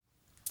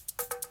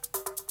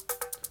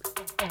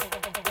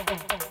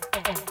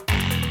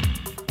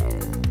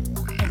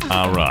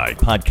All right,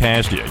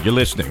 podcast you. You're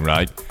listening,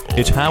 right?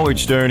 It's Howard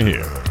Stern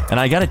here. And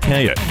I gotta tell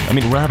you,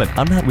 Robin,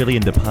 I'm not really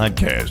into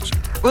podcasts.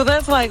 Well,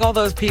 that's like all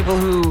those people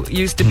who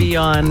used to be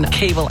on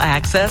cable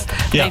access.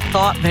 Yeah. They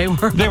thought they were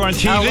on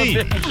TV.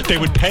 television. They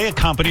would pay a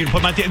company to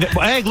put my TV.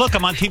 Hey, look,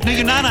 I'm on TV. No,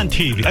 you're not on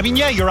TV.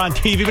 Yeah, you're on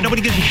TV, but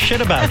nobody gives a shit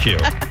about you.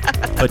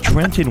 But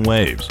Trenton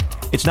Waves,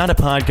 it's not a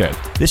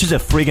podcast. This is a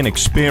friggin'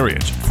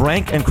 experience.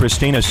 Frank and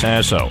Christina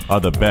Sasso are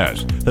the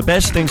best. The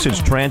best thing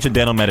since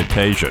Transcendental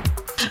Meditation.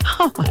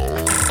 Are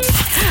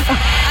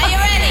you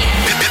ready?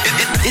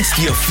 It's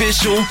the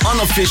official,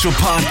 unofficial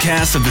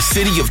podcast of the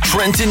city of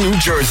Trenton, New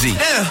Jersey.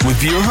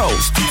 With your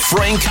host,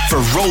 Frank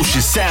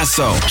Ferocious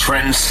Sasso.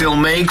 Trenton still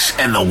makes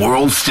and the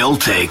world still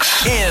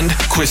takes. And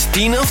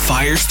Christina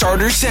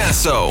Firestarter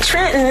Sasso.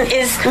 Trenton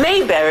is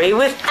Mayberry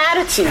with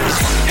attitude.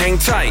 Hang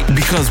tight,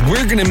 because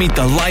we're going to meet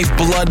the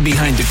lifeblood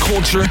behind the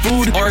culture,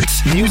 food,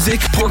 arts,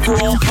 music, pork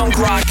roll, punk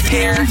rock,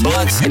 hair,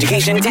 butts,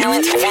 Education,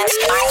 talent, events,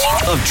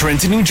 marching. of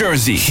Trenton, New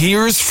Jersey.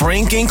 Here's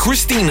Frank and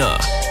Christina.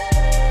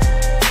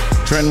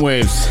 Trenton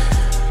Waves.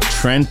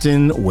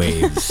 Trenton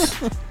Waves.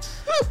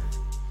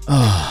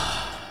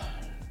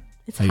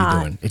 It's How hot. you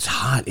doing? It's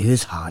hot. It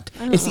is hot.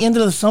 It's the end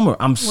of the summer.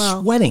 I'm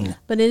sweating.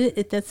 But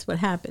that's what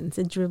happens.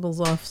 It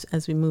dribbles off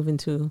as we move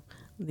into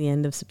the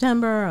end of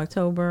September,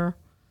 October.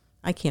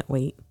 I can't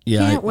wait.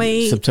 Can't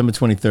wait. September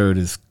 23rd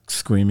is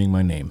screaming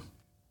my name.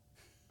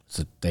 It's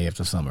the day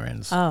after summer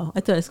ends. Oh, I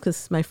thought it's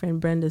because my friend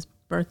Brenda's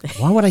birthday.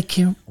 Why would I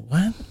care?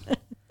 What?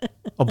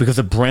 Oh, because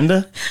of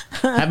Brenda?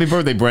 Happy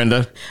birthday,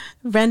 Brenda.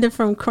 Brenda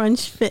from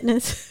Crunch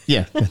Fitness.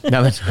 Yeah,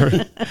 now that's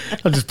her.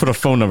 I'll just put a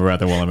phone number out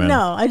there while I'm at it.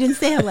 No, I didn't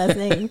say her last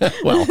name.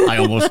 Well, I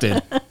almost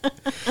did.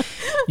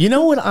 You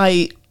know what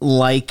I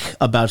like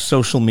about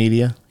social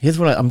media? Here's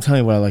what I'm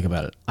telling you what I like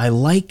about it. I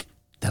like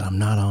that I'm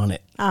not on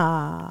it.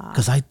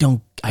 Because I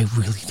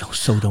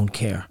really don't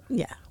care.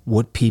 Yeah.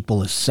 What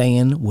people are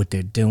saying, what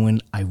they're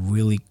doing, I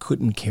really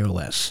couldn't care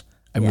less.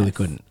 I really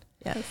couldn't.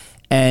 Yes.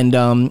 And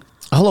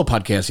hello,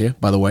 podcast here,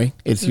 by the way.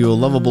 It's your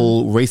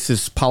lovable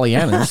racist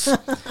Pollyannas,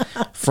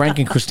 Frank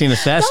and Christina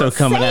Sasso Don't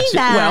coming say at you.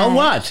 that. Well,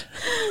 what?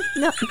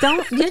 No,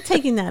 don't. You're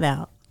taking that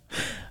out.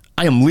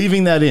 I am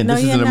leaving that in. No,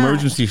 This is you're an not.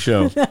 emergency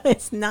show. No,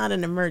 it's not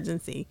an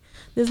emergency.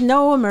 There's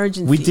no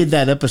emergency. We did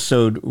that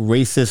episode,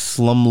 Racist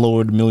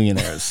Slumlord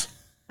Millionaires.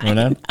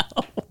 Remember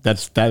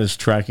that? That is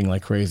tracking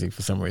like crazy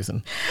for some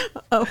reason.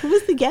 Oh, who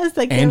was the guest?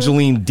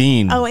 Angeline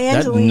Dean. Oh,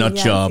 Angeline. That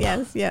nut job.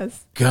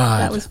 Yes.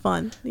 God. That was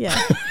fun. Yeah.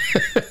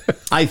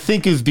 I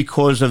think it's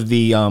because of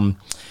the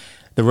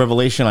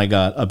revelation I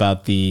got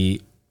about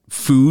the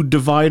food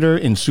divider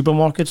in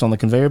supermarkets on the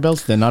conveyor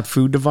belts. They're not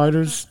food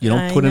dividers. You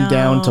don't put them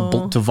down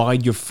to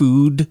divide your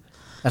food.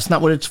 That's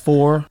not what it's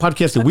for.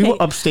 Podcaster, we were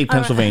upstate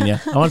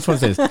Pennsylvania. I just want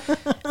to say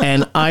this.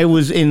 And I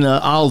was in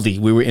Aldi.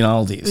 We were in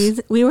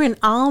Aldi's. We were in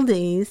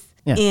Aldi's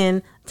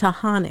in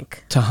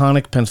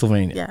Tahanic,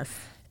 Pennsylvania. Yes.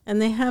 And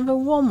they have a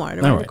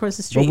Walmart right across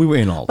the street. Well, we were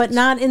in Aldi's. But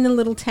not in the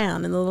little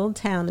town. In the little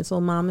town, it's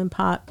all mom and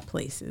pop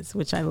places,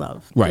 which I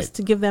love. Right. Just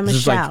to give them this a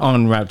is shout. like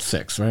on Route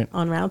 6, right?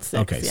 On Route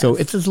 6, Okay, yes. so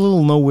it's this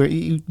little nowhere.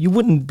 You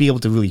wouldn't be able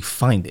to really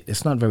find it.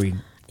 It's not very...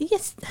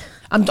 Yes.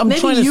 I'm Maybe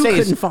trying to you say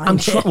couldn't find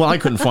it. Well, I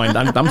couldn't find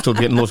it. I'm still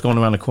getting lost going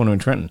around the corner in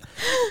Trenton.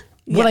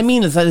 What I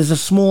mean is that it's a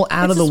small,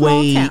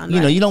 out-of-the-way, town,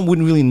 you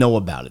wouldn't really know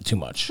about it too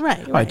much.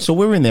 Right. So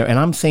we're in there, and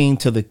I'm saying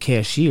to the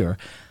cashier,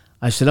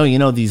 I said,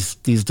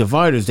 these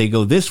dividers, they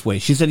go this way.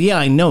 She said, yeah,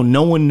 I know.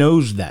 No one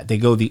knows that. They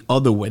go the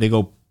other way. They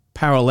go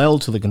parallel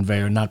to the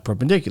conveyor, not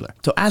perpendicular.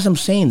 So as I'm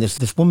saying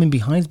this woman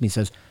behind me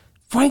says,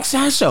 Frank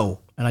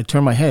Sasso. And I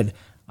turn my head.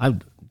 I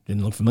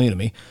didn't look familiar to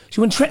me.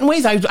 She went, Trenton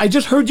Ways, I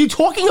just heard you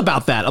talking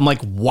about that. I'm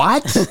like,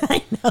 what?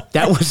 I know.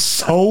 That was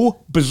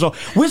so bizarre.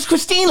 Where's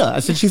Christina? I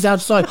said, she's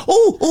outside.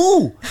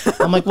 Ooh.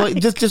 I'm like, well,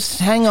 just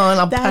hang on.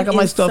 I'll pack up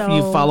my stuff and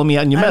you follow me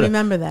out and you met her. I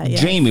remember that, yes.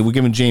 Jamie, we're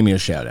giving Jamie a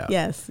shout out.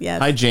 Yes.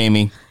 Hi,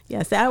 Jamie.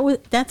 Yes,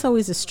 that's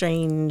always a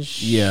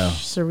strange,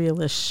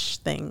 surrealish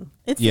thing.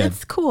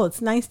 It's cool.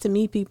 It's nice to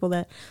meet people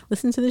that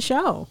listen to the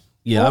show.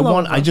 Yeah,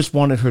 I just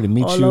wanted her to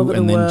meet all you over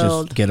and the then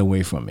world. just get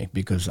away from me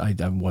because I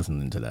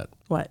wasn't into that.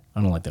 What?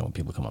 I don't like that when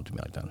people come up to me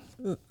like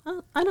that.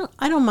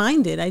 I don't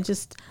mind it.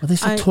 They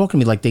start talking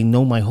to me like they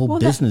know my whole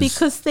business.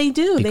 Because they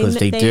do. Because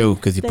they do.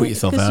 Because you put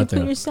yourself out there.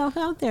 Put yourself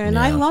out there, and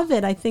I love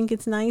it. I think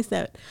it's nice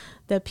that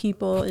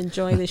people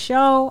enjoy the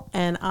show,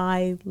 and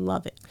I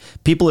love it.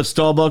 People at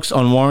Starbucks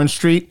on Warren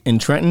Street in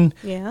Trenton,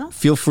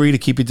 feel free to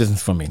keep your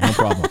distance from me. No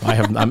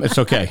problem. It's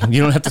okay.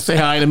 You don't have to say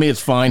hi to me.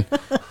 It's fine.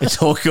 It's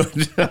all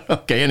good.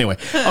 Okay, anyway.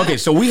 Okay,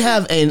 so we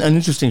have an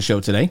interesting show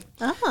today.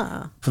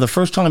 For the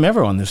first time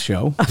ever on this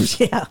show,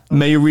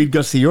 Mayor Reed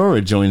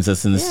Gusiora joins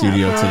us in the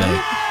studio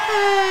today.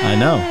 I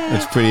know.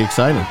 It's pretty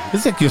exciting.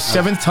 This is like your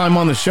 7th time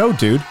on the show,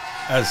 dude.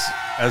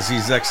 As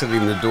he's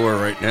exiting the door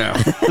right now.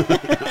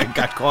 I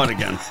got caught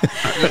again.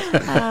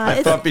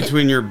 I thought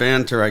between your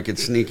banter I could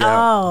sneak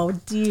out. Oh,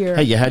 dear.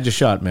 Hey, you had your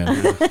shot,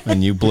 man,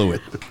 and you blew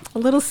it. A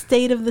little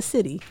state of the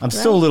city. I'm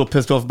still a little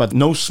pissed off about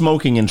no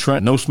smoking in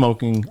Trenton. No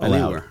smoking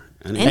allowed.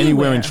 Anywhere.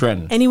 Anywhere in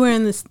Trenton. Anywhere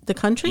in the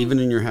country? Even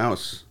in your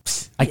house.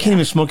 I can't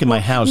even smoke in my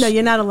house. No,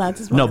 you're not allowed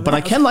to smoke. No, but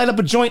I can light up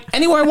a joint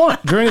anywhere I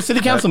want during a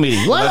city council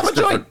meeting. Light up a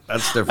joint.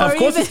 That's different. Of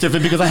course, it's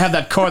different because I have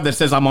that card that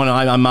says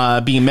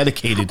I'm being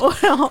medicated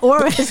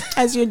or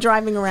as you're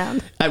driving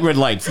around at red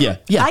lights. Yeah.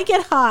 I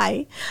get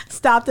high,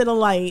 stopped at a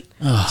light,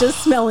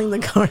 just smelling the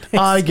car.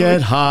 I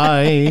get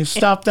high,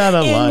 stopped at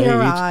a light. In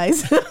your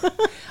eyes.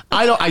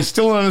 I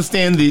still don't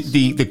understand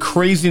the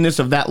craziness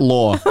of that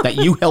law that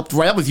you helped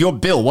write. That was your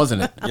bill,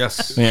 wasn't it?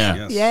 Yes.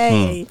 Yeah.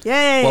 Yay.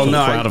 Yay. Well,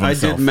 no, proud of I did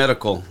himself.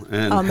 medical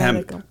and hemp,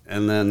 medical.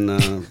 and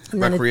then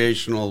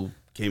recreational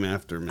came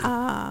after me,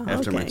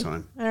 after my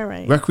time. All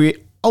right.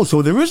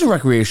 So there is a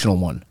recreational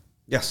one.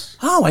 Yes.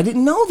 Oh, I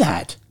didn't know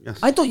that. Yes.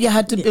 I thought you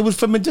had to. It was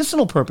for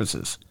medicinal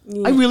purposes.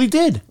 I really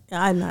did.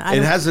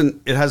 It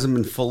hasn't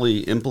been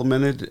fully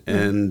implemented,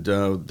 and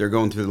they're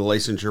going through the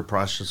licensure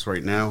process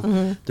right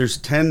now. There's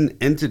 10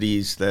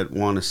 entities that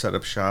want to set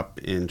up shop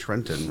in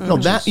Trenton. No,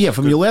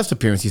 from your last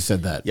appearance, you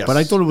said that. Yes. But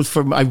I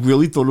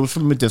really thought it was for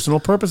medicinal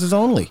purposes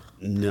only.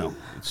 No,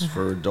 it's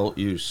for adult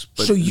use.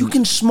 But So you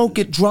can smoke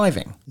it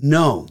driving.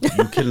 No,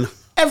 you can.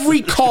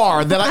 Every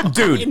car that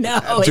dude,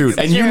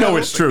 and you know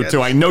it's true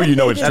too. I know you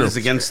know it's That true. is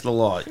against the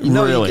law. You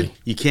know, Really?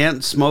 you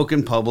can't smoke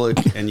in public,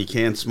 and you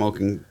can't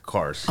smoke in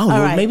cars. Oh,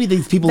 well, maybe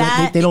these people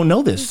they don't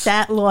know this.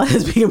 That law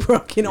is being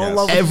broken all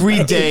over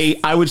Every day,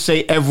 I would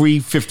say every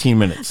 15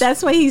 minutes.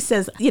 That's why he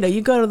says,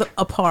 you go to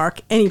a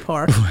park, any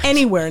park,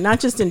 anywhere, not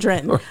just in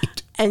Trenton,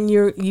 and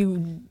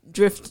you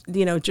drift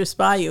just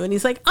by you, and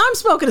he's like, I'm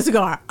smoking a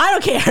cigar. I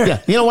don't care.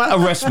 Yeah, you know what?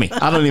 Arrest me.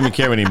 I don't even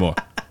care anymore.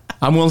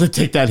 I'm willing to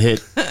take that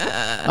hit.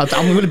 I'm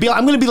going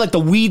to be like the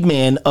weed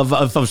man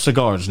of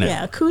cigars now.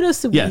 Yeah,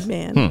 kudos to Weed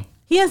Man.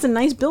 He has a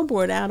nice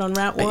billboard out on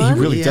Route 1. He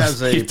really He does.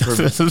 has a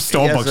Starbucks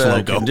he has a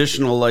logo.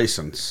 Conditional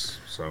license.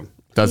 So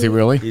Does he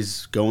really?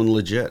 he's going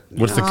legit.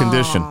 What's the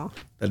condition?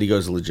 That he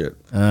goes legit.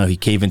 Oh, he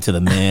caved into the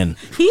man.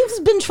 He's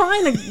been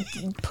trying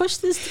to push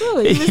this through.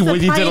 He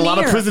did a lot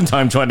of prison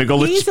time trying to go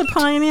legit. He's a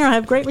pioneer. I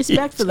have great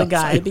respect for the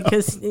guy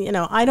because,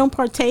 I don't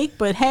partake,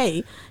 but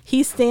hey,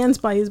 he stands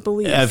by his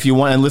beliefs. If you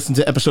want to listen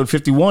to episode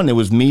 51, it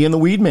was me and the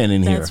weed man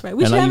in here. That's right.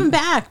 We should have him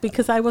back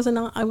because I wasn't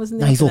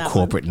there. He's for all that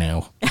corporate one.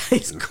 now.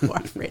 He's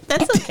corporate.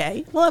 That's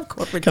okay. We'll have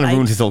corporate Kind of types.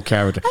 ruined his whole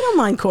character. I don't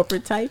mind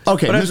corporate types.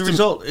 Okay, But as a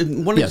result,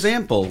 one Yes.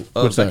 example What's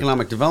of that?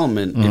 economic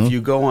development, if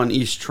you go on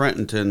East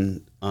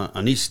Trenton,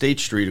 on East State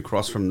Street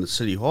across from the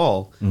City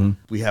Hall,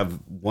 we have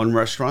one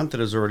restaurant that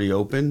has already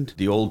opened.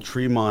 The old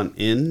Tremont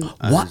Inn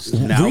is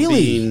now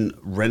being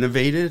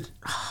renovated.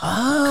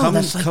 Oh,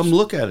 Come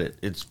look at it.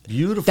 It's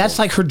beautiful. That's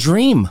like her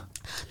dream.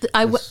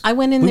 I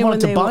went in We there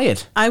wanted when to buy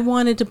it. I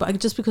wanted to buy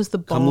just because the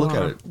Come look at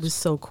bar it. was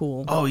so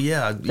cool. Oh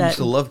yeah, I used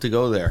to love to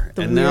go there.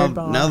 the And now weird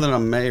bar. that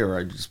I'm mayor,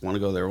 I just want to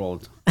go there all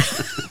the time.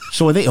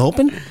 So are they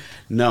open?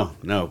 No,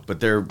 but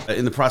they're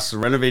in the process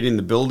of renovating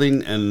the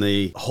building, and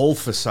the whole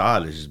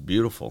facade is just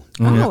beautiful.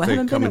 You I have haven't to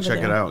been come and over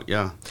check it there. out.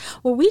 Yeah.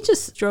 Well, we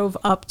just drove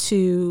up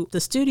to the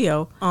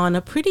studio on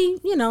a pretty,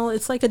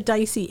 it's like a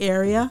dicey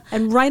area.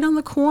 And right on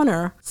the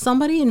corner,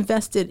 somebody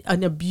invested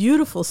in a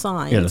beautiful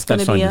sign. Yeah, It's that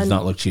gonna sign be does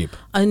not look cheap.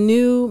 A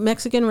new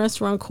Mexican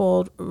restaurant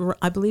called,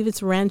 I believe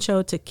it's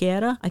Rancho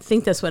Tequera. I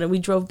think that's what we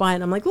drove by,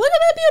 and I'm like, look at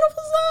that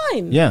beautiful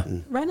sign.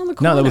 Yeah. Right on the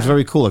corner. No, that was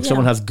very cool. Like Yeah.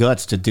 someone has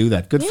guts to do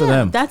that. Good for Yeah,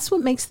 them. That's what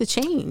makes the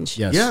change.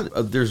 Yes. Yeah,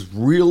 there's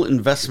real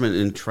investment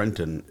in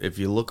Trenton. If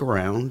you look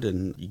around,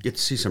 and you get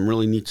to see some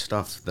really neat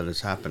stuff that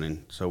is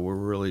happening. So we're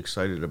really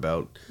excited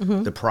about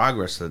the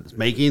progress that it's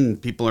making.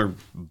 People are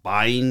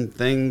buying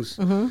things,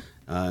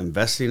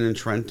 investing in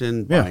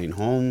Trenton, Yeah. buying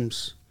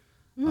homes.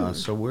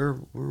 So we're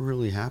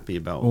really happy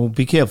about. Well,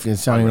 be careful. You're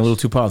sounding a little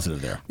too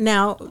positive there.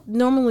 Now,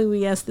 normally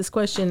we ask this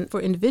question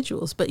for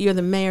individuals, but you're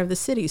the mayor of the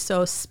city.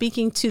 So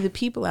speaking to the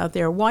people out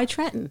there, why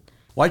Trenton?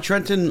 Why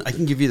Trenton? I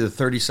can give you the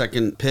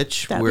 30-second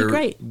pitch. That'd be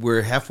great.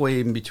 We're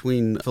halfway in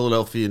between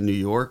Philadelphia and New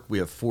York. We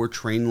have 4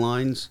 train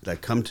lines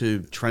that come to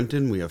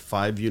Trenton. We have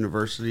 5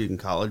 universities and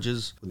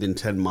colleges within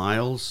 10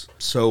 miles.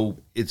 So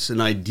it's an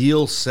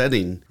ideal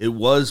setting. It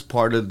was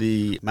part of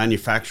the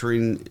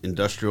manufacturing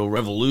industrial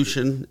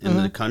revolution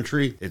in the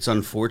country. It's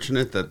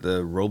unfortunate that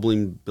the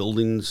Roebling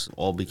buildings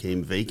all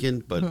became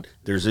vacant, but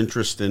there's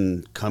interest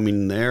in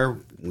coming there.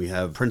 We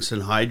have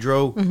Princeton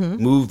Hydro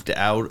moved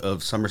out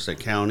of Somerset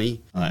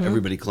County.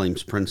 Everybody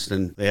claims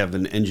Princeton. They have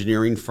an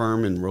engineering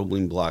firm in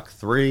Roebling Block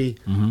 3.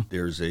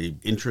 There's a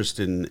interest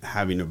in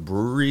having a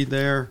brewery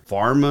there.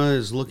 Pharma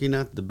is looking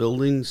at the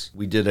buildings.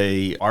 We did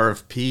a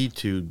RFP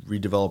to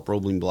redevelop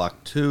Roebling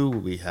Block 2.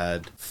 We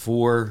had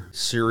 4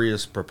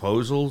 serious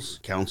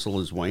proposals. Council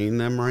is weighing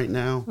them right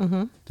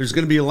now. There's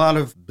going to be a lot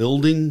of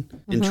building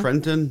in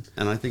Trenton,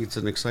 and I think it's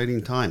an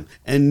exciting time.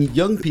 And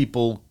young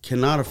people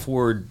cannot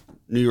afford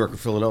New York or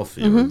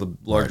Philadelphia, or the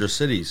larger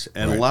cities.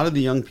 And a lot of the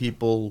young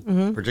people,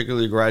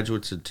 particularly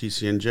graduates at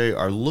TCNJ,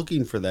 are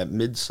looking for that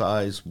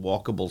mid-size,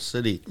 walkable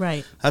city.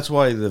 Right. That's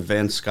why the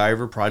Van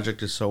Sciver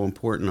project is so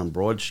important on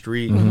Broad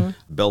Street.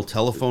 Bell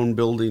Telephone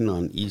Building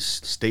on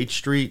East State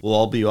Street will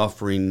all be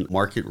offering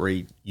market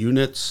rate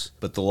units,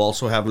 but they'll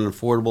also have an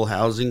affordable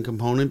housing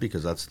component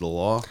because that's the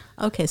law.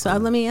 Okay, so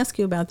let me ask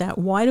you about that.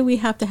 Why do we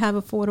have to have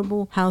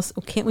affordable house?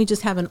 Can't we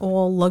just have an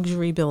all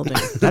luxury building?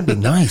 That'd be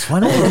nice. Why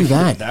don't we do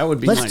that? That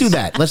would be Let's nice. do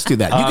that. Let's do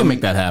that. You can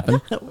make that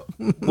happen.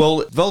 Well,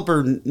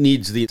 developer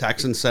needs the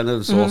tax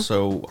incentives,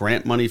 also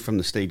grant money from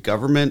the state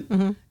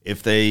government.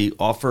 If they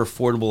offer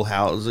affordable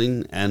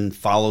housing and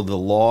follow the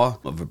law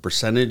of a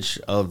percentage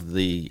of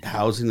the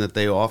housing that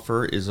they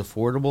offer is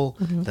affordable,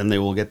 then they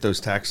will get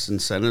those tax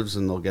incentives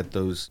and they'll get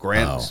those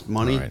grants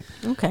money. right.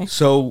 Okay.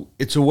 So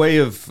it's a way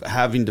of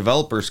having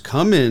developers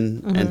come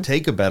in and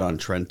take a bet on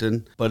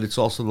Trenton, but it's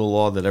also the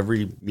law that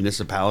every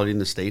municipality in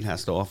the state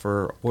has to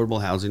offer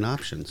affordable housing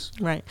options.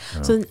 Right.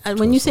 So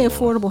when you say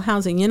affordable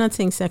housing, you're not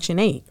saying Section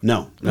 8.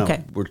 No.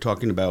 Okay. We're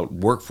talking about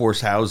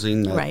workforce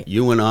housing that Right.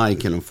 you and I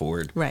can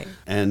afford. Right.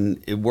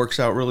 And it works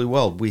out really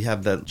well. We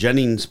have that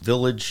Jennings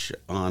Village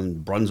on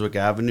Brunswick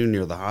Avenue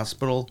near the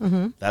hospital.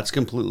 That's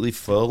completely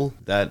full.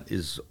 That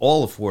is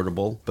all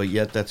affordable, but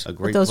yet that's a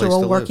great But those place are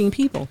all to working live.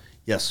 people.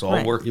 Yes, all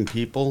Right. working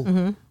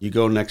people. You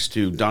go next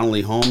to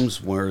Donnelly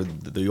Homes, where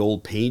the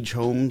old Page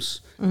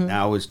Homes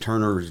now is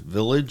Turner's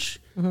Village.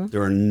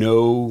 There are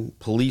no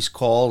police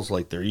calls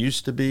like there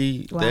used to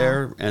be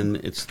there, and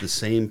it's the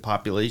same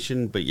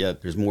population, but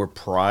yet there's more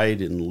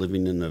pride in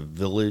living in a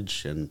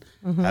village and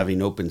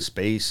having open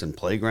space and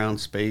playground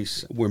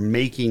space. We're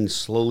making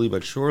slowly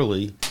but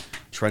surely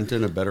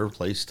Trenton a better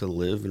place to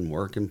live and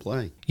work and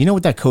play. You know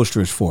what that coaster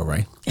is for,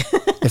 right?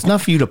 It's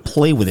not for you to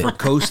play with it.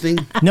 Coasting?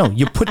 No,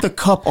 you put the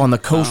cup on the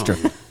coaster.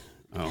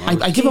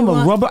 I give him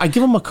a rubber. I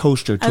give him a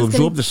coaster to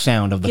absorb the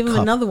sound of the Give cup.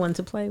 him another one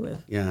to play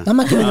with. Yeah. I'm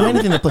not giving him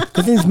anything to play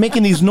because he's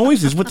making these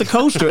noises with the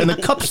coaster, and the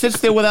cup sits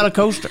there without a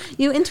coaster.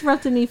 You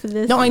interrupted me for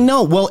this. No, I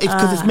know. Well, it's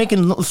because it's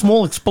making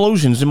small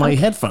explosions in my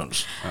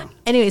headphones.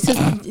 Anyway, so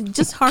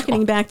just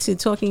hearkening back to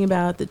talking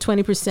about the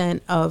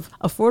 20% of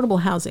affordable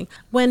housing.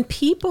 When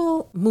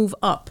people move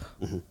up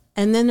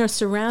and then they're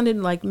surrounded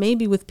like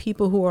maybe with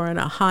people who are in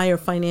a higher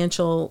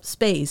financial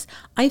space,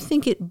 I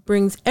think it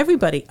brings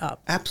everybody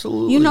up.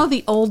 Absolutely. You know,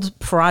 the old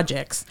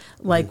projects,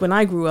 like when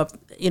I grew up,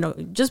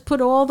 just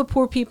put all the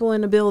poor people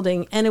in a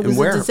building and it was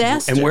a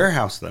disaster. And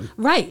warehouse them.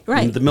 Right.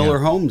 The Miller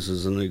Homes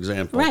is an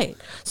example. Right.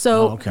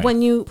 So okay.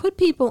 when you put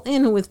people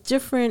in with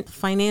different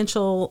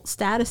financial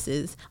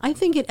statuses, I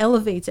think it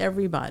elevates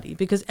everybody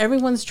because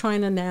everyone's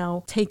trying to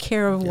now take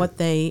care of what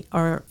they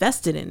are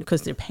vested in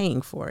because they're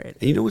paying for it.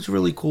 And you know what's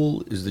really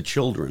cool is the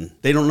children.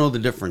 They don't know the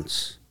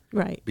difference.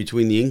 Right.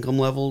 Between the income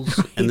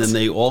levels, and then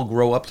they all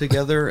grow up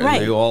together,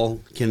 and they all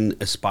can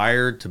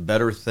aspire to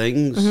better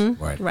things,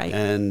 Right.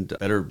 and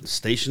better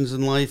stations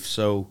in life.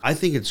 So I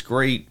think it's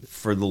great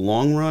for the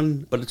long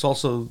run, but it's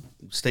also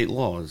state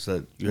laws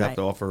that you have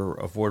to offer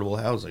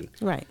affordable housing.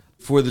 Right.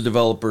 For the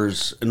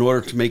developers, in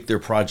order to make their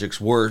projects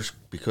work,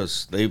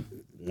 because they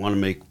want to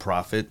make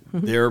profit,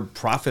 their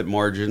profit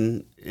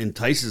margin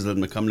entices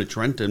them to come to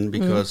Trenton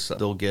because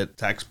they'll get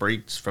tax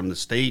breaks from the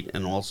state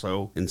and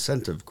also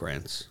incentive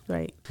grants.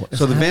 Right.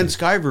 So the Van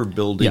Sciver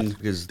building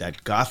is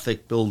that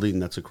Gothic building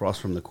that's across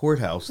from the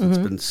courthouse that's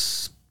been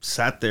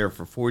sat there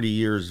for 40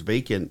 years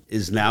vacant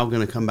is now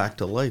going to come back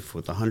to life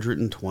with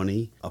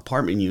 120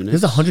 apartment units.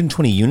 There's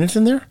 120 units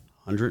in there?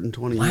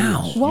 120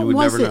 Wow. units. What You would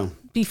was never it know.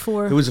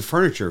 before? It was a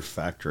furniture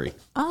factory.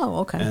 Oh,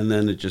 okay. And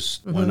then it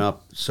just went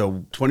up.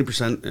 So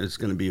 20% is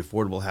going to be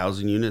affordable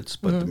housing units,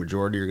 but the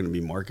majority are going to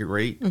be market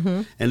rate.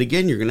 And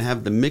again, you're going to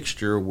have the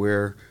mixture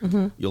where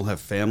you'll have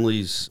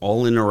families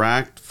all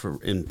interact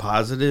in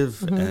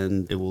positive,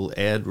 and it will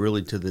add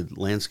really to the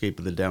landscape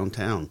of the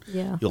downtown.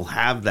 Yeah. You'll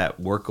have that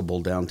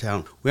workable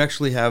downtown. We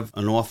actually have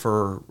an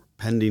offer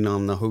pending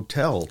on the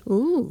hotel.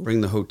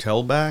 Bring the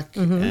hotel back.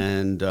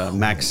 And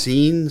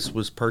Maxine's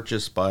was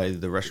purchased by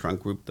the restaurant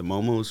group, the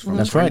Momos,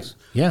 from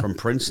from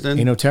Princeton.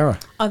 Ain't no terror.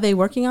 Are they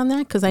working on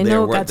that? Because I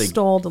know it got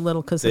stalled a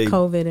little because of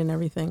COVID and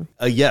everything.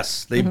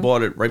 Yes, they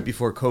bought it right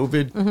before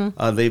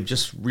COVID. They've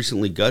just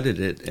recently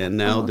gutted it, and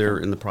now they're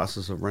in the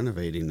process of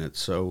renovating it.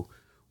 So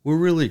we're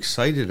really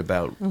excited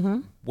about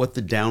what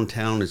the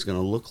downtown is going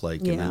to look like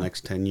in the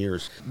next 10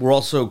 years. We're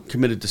also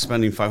committed to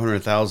spending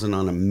 $500,000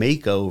 on a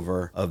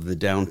makeover of the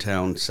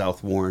downtown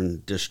South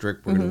Warren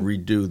district. We're going to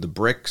redo the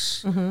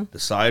bricks, the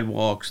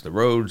sidewalks, the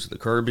roads, the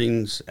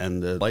curbings,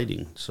 and the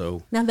lighting.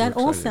 So now that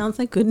all sounds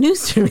like good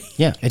news to me.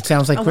 Yeah, it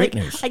sounds like great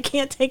news. I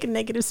can't take a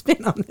negative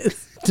spin on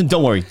this.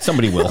 Don't worry,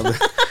 somebody will.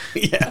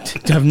 I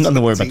have nothing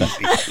to worry about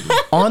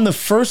that. On the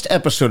first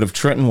episode of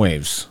Trenton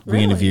Waves, we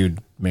interviewed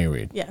May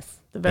Reed. Yes.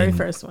 The very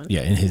first one.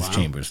 Yeah, in his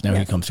chambers. Now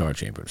he comes to our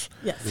chambers.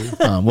 Yes.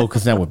 Well,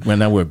 because now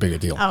we're a bigger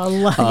deal.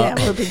 Oh, we're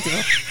a big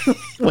deal.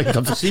 Well,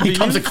 he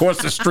comes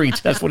across the street.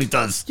 That's what he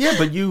does. Yeah,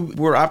 but you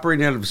were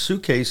operating out of a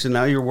suitcase, and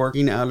now you're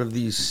working out of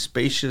these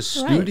spacious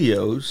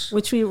studios.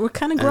 Which we were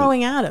kind of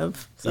growing out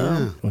of. So.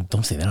 Yeah. Well,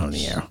 don't say that on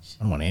the air. I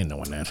don't want to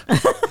knowing that.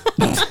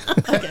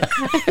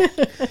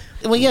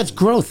 Well, yeah, it's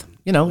growth,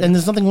 and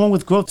there's nothing wrong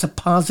with growth. It's a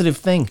positive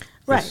thing.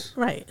 Right,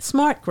 right.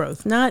 Smart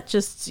growth, not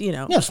just,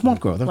 smart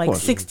growth, of like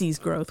course. 60s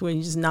growth where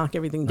you just knock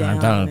everything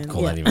down. I don't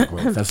call that even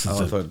growth. That's I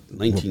just thought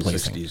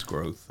 1960s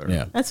growth.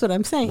 Yeah. That's what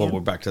I'm saying. Well,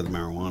 we're back to the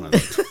marijuana.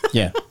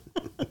 Yeah.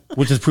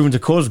 Which has proven to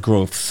cause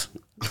growths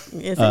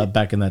Is it?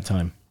 back in that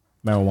time.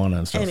 Marijuana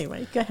and stuff.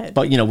 Anyway, go ahead.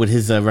 But, with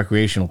his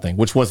recreational thing,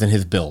 which wasn't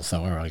his bill,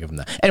 so I'll give him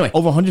that. Anyway,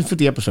 over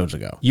 150 episodes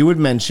ago, you had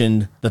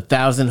mentioned the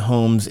 1,000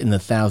 homes in the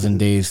 1,000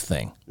 days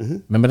thing. Mm-hmm.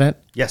 Remember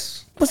that?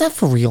 Yes. Was that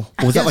for real?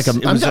 Or was that like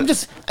I'm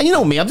just, you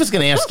know me, I'm just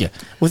going to ask you.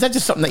 Was that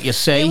just something that you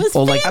say? It was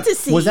or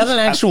fantasy. Was that an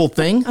actual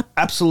thing?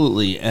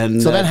 Absolutely.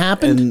 And so that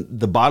happened? And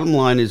the bottom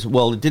line is,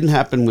 well, it didn't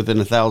happen within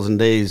 1,000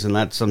 days, and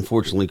that's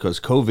unfortunately because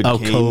COVID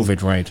came. Oh,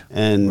 COVID, right.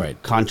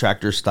 And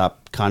contractors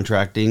stopped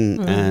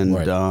contracting,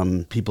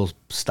 and people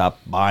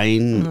stopped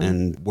buying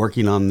and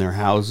working on their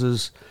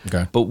houses.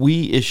 Okay. But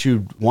we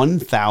issued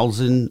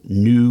 1,000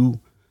 new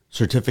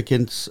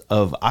certificates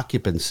of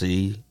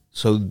occupancy.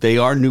 So they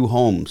are new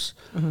homes.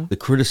 Mm-hmm. The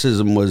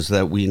criticism was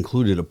that we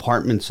included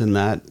apartments in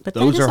that. But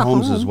those that is are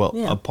homes home. as well.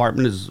 Yeah.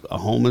 Apartment is a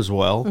home as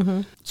well.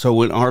 Mm-hmm.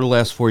 So in our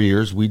last 4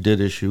 years, we did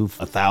issue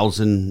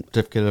 1,000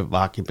 certificate of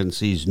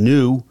occupancies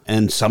new,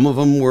 and some of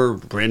them were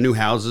brand new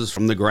houses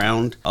from the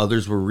ground.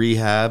 Others were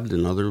rehabbed,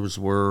 and others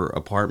were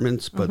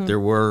apartments. But there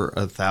were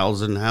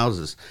 1,000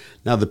 houses.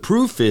 Now the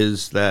proof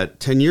is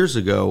that 10 years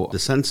ago, the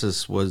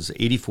census was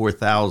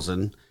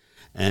 84,000.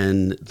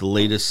 And the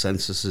latest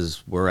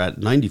censuses were at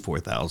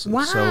 94,000.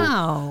 Wow.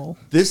 So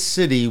this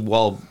city,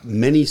 while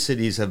many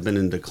cities have been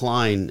in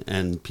decline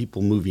and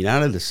people moving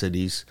out of the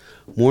cities,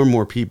 more and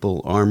more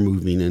people are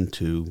moving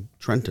into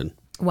Trenton.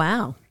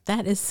 Wow.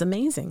 That is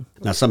amazing.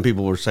 Now, some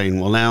people were saying,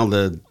 well, now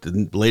the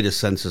latest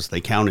census,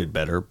 they counted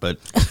better, but...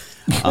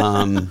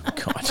 God.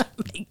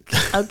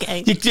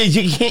 Okay.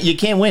 You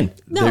can't win.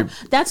 No,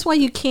 that's why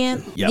you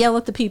can't yell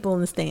at the people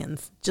in the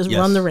stands. Just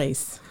run the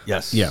race.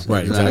 Yes. Yeah,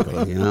 right,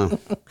 exactly.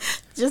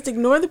 Just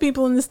ignore the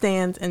people in the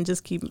stands and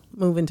just keep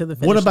moving to the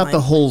finish What about line.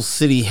 the whole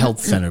city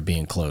health center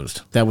being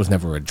closed? That was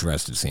never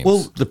addressed, it seems.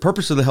 Well, the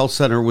purpose of the health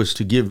center was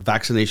to give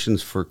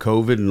vaccinations for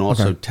COVID and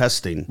also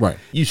testing. Right.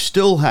 You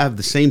still have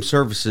the same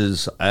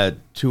services at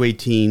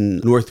 218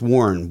 North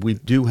Warren. We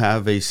do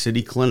have a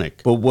city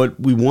clinic. But what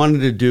we wanted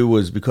to do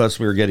was, because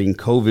we were getting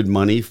COVID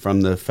money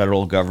from the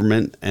federal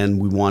government,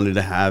 and we wanted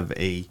to have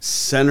a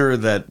center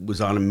that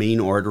was on a main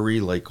artery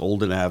like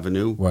Olden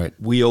Avenue. Right.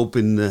 We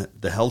opened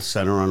the health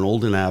center on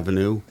Olden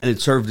Avenue, and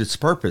it served its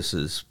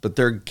purposes. But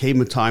there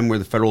came a time where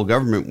the federal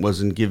government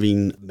wasn't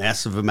giving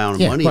massive amount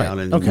of money out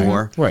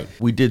anymore. Okay. Right.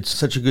 We did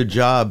such a good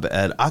job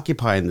at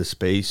occupying the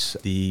space.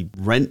 The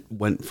rent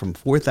went from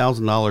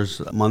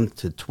 $4,000 a month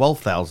to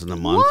 $12,000 a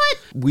month. What?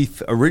 We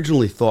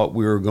originally thought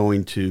we were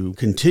going to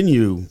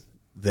continue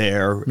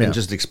there and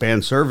just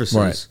expand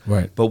services.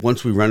 Right. But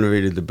once we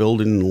renovated the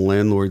building, the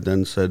landlord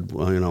then said,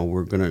 well,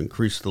 we're going to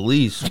increase the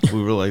lease.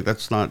 We were like,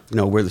 that's not,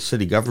 we're the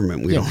city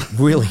government. We don't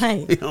really.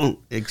 Right. we don't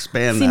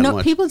expand See, that no,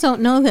 much. people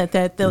don't know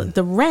that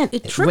the rent,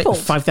 it tripled.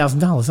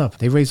 $5,000 up.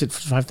 They raised it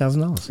for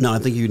 $5,000. No, I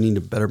think you need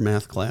a better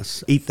math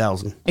class.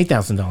 $8,000.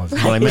 $8,000 is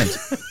what I meant.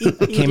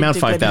 It came out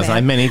did good 5,000. I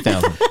math. meant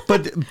 8,000.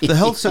 But the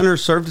health center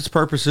served its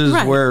purposes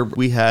where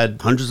we had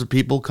hundreds of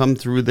people come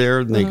through there,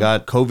 and they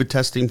got COVID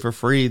testing for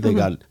free. They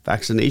got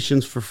vaccinations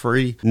for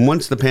free.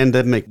 Once the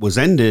pandemic was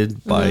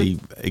ended by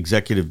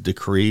executive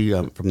decree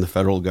from the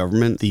federal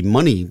government, the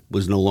money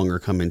was no longer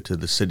coming to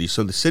the city.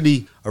 So the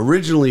city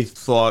originally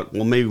thought,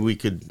 well, maybe we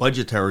could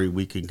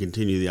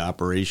continue the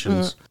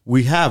operations.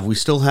 We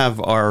still have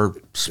our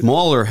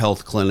smaller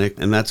health clinic,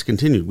 and that's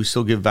continued. We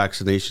still give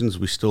vaccinations,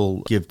 we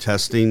still give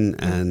testing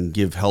and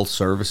give health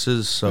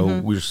services.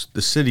 So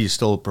the city is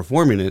still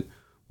performing it.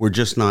 We're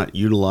just not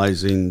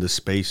utilizing the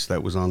space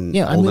that was on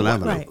Olden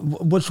Avenue. Right.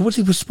 What's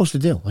he was supposed to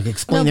do? Like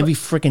explain every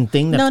freaking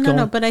thing that's going?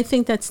 No. But I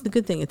think that's the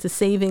good thing. It's a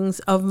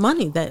savings of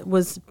money that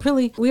was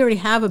really. We already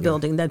have a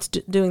building that's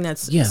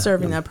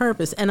serving that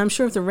purpose, and I'm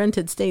sure if the rent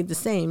had stayed the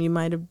same, you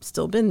might have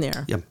still been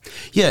there.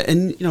 Yeah,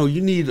 and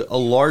you need a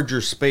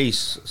larger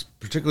space,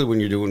 particularly when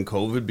you're doing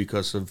COVID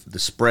because of the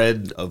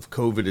spread of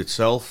COVID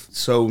itself.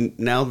 So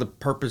now the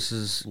purpose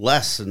is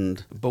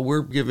lessened, but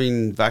we're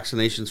giving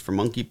vaccinations for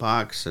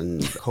monkeypox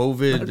and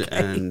COVID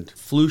and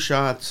flu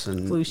shots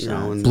and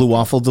and blue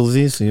waffle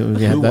disease.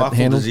 Blue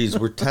waffle disease.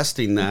 We're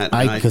testing that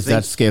because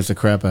that scares the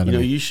crap out of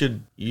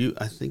me.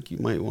 I think you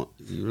might want.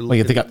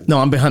 No,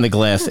 I'm behind the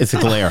glass. It's a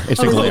glare.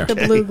 It's a glare. The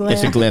blue glare.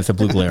 It's a glare. It's a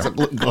blue glare.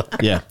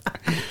 Yeah.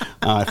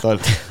 I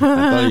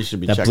thought you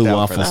should be that checked blue out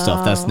waffle for that.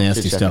 stuff. That's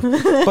nasty stuff.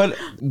 But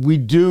we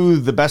do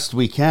the best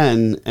we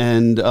can,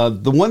 and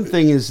the one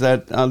thing is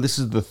that this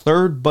is the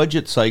third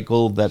budget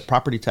cycle that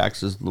property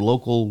taxes, the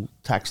local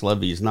tax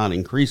levy, is not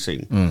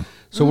increasing.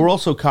 So we're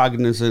also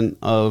cognizant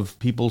of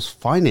people's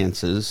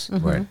finances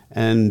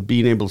and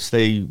being able to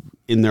stay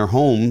in their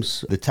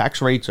homes. The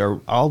tax rates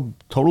I'll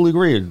totally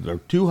agree, they're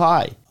too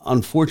high.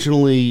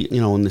 Unfortunately,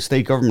 and the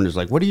state government is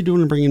like, what are you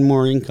doing to bring in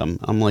more income?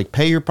 I'm like,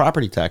 pay your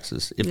property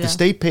taxes. If the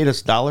state paid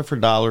us dollar for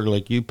dollar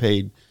like you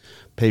pay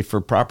pay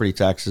for property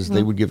taxes,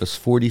 they would give us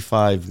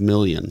 $45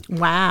 million.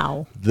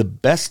 Wow. The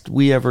best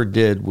we ever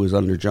did was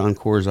under John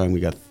Corzine. We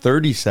got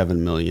 $37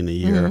 million a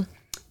year.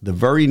 The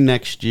very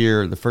next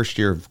year, the first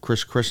year of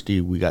Chris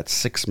Christie, we got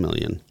 $6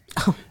 million.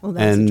 Oh, well,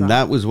 that's a and drop.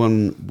 that was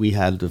when we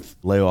had to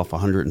lay off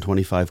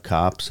 125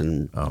 cops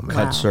and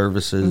cut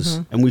services.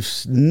 And we've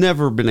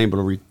never been able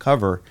to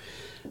recover.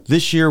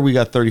 This year we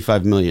got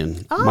 $35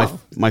 million.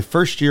 My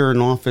first year in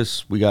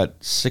office, we got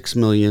 $6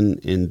 million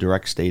in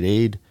direct state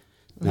aid.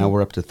 Now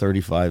we're up to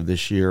 35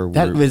 this year.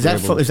 Is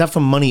that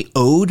from money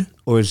owed,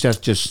 or is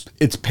that just...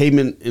 It's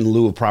payment in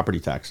lieu of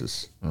property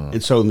taxes.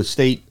 And so in the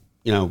state,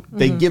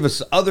 they give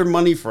us other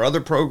money for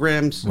other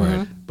programs,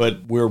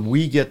 but where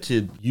we get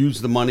to use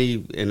the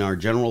money in our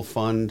general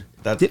fund,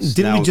 that's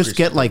Didn't we just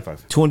get like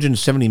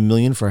 $270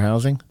 million for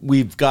housing?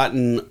 We've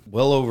gotten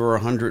well over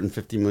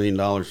 $150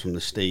 million from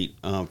the state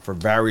for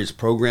various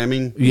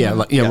programming.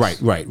 Yeah,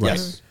 Yes. right.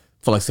 Yes.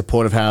 For like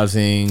supportive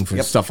housing,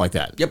 for stuff like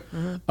that. Yep.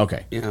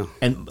 Okay. Yeah.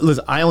 And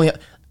listen,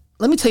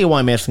 let me tell you why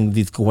I'm asking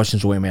these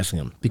questions the way I'm asking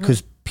them.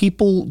 Because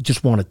people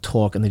just want to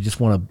talk and they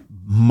just want to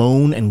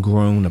moan and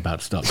groan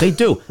about stuff. They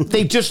do.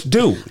 They just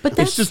do. But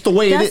it's just the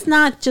way it is. That's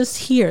not just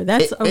here.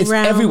 That's It's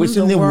around everywhere. It's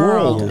in the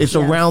world. It's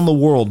around the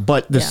world.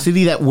 But the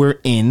city that we're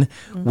in,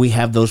 we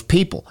have those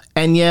people.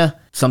 And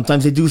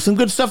sometimes they do some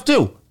good stuff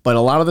too. But a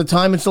lot of the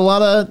time, it's a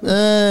lot of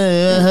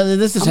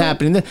this is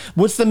happening.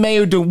 What's the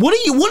mayor doing? What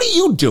are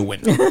you doing?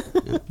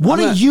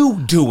 What are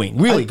you doing?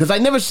 Really? Because I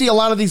never see a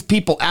lot of these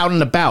people out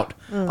and about.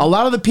 A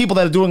lot of the people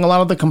that are doing a lot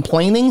of the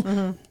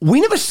complaining,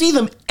 we never see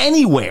them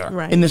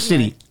anywhere in the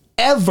city.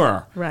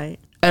 Ever. Right.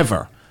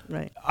 Ever.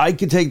 Right. I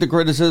could take the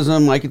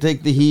criticism. I could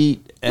take the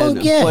heat.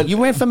 But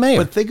you ran for mayor.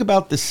 But think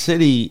about the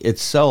city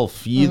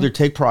itself. You either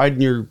take pride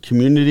in your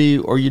community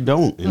or you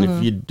don't. And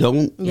if you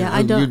don't,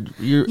 I don't.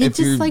 If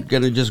you're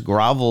going to just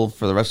grovel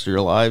for the rest of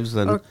your lives,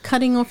 then... Or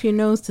cutting off your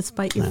nose to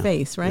spite your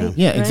face, right?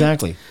 Yeah, right?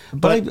 exactly.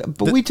 But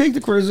we take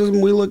the criticism,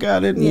 we look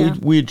at it,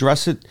 and we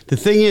address it. The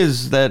thing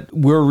is that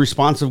we're a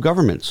responsive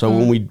government. So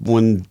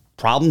when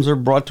problems are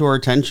brought to our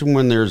attention,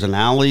 when there's an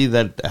alley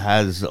that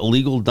has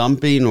illegal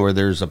dumping or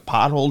there's a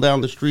pothole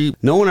down the street,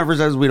 no one ever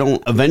says we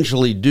don't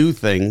eventually do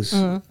things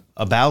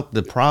about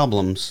the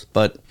problems.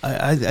 But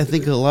I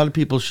think a lot of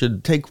people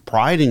should take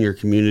pride in your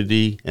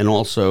community and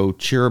also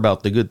cheer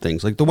about the good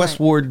things, like the West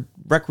Ward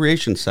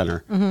Recreation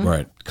Center.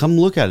 Right. Come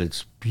look at it.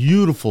 It's a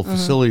beautiful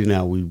facility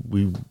now. We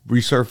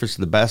resurfaced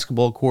the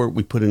basketball court.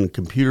 We put in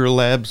computer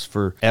labs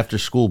for after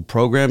school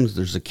programs.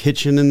 There's a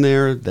kitchen in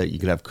there that you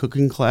could have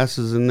cooking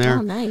classes in there.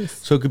 Oh, nice.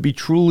 So it could be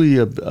truly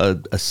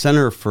a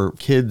center for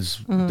kids'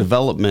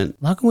 development.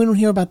 How come we don't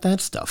hear about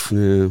that stuff?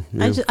 Yeah.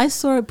 I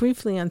saw it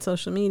briefly on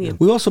social media.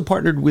 We also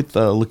partnered with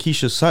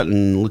Lakeisha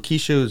Sutton.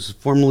 Lakeisha is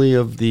formerly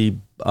of the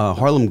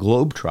Harlem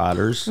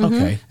Globetrotters.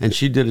 Okay. And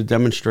she did a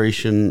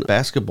demonstration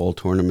basketball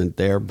tournament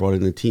there, brought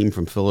in a team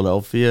from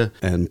Philadelphia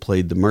and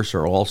played the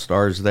Mercer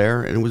All-Stars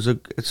there. And it was a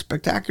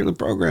spectacular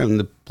program.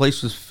 The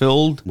place was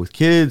filled with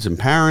kids and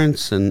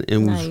parents, and it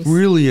was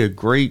really a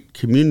great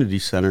community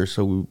center.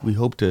 So we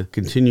hope to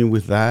continue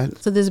with that.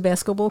 So there's a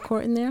basketball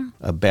court in there?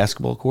 A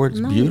basketball court.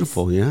 It's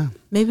beautiful, yeah.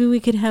 Maybe we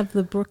could have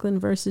the Brooklyn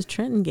versus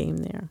Trenton game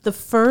there. The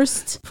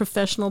first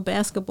professional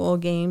basketball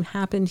game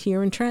happened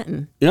here in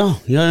Trenton. Yeah.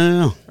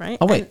 Right?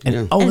 Oh, wait.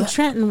 And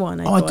Trenton won,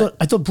 I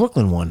thought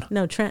Brooklyn won.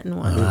 No, Trenton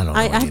won. I don't know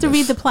I have to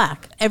read the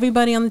plaque.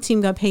 Everybody on the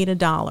team got paid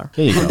 $1.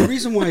 There you go. The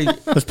reason why...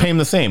 Let's pay him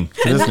the same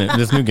for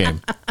this new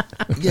game.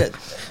 Yeah.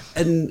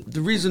 And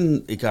the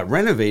reason it got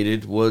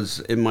renovated was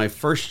in my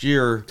first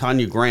year,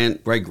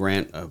 Greg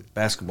Grant, of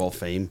basketball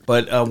fame,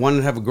 but wanted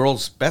to have a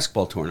girls'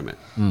 basketball tournament.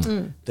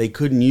 They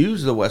couldn't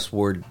use the West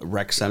Ward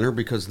Rec Center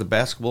because the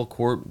basketball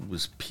court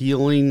was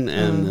peeling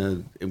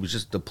and it was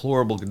just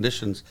deplorable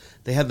conditions.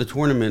 They had the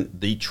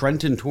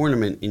Trenton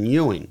tournament in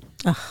Ewing.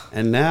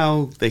 And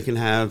now they can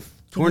have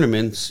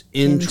tournaments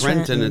in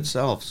Trenton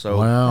itself. So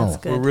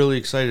we're really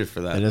excited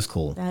for that. That is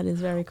cool. That is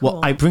very cool.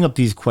 Well, I bring up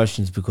these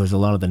questions because a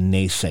lot of the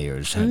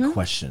naysayers had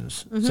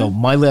questions. So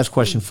my last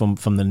question from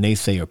the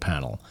naysayer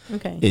panel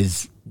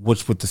is,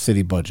 what's with the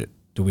city budget?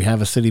 Do we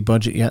have a city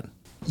budget yet?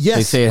 Yes.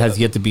 They say it has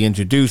yet to be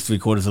introduced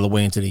 3/4 of the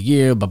way into the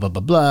year, blah, blah,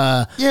 blah,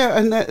 blah. Yeah,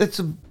 and it's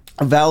a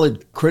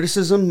valid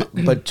criticism.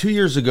 But 2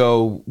 years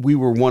ago, we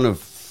were one of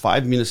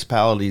 5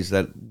 municipalities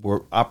that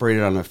were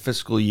operated on a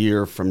fiscal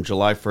year from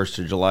July 1st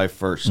to July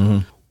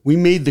 1st. We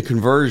made the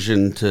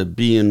conversion to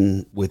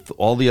being with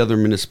all the other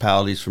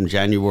municipalities from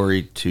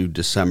January to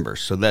December.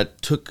 So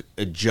that took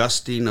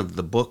adjusting of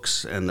the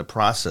books and the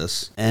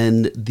process.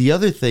 And the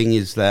other thing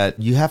is that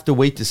you have to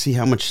wait to see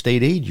how much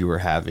state aid you were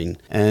having.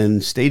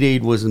 And state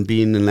aid wasn't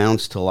being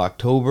announced till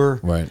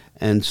October. Right.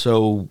 And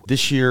so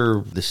this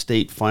year, the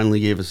state finally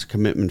gave us a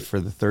commitment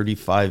for the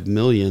 $35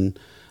 million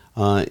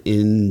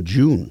in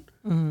June.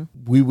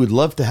 We would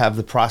love to have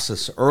the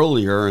process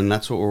earlier, and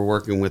that's what we're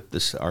working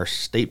with our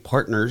state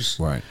partners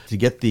to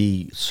get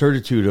the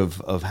certitude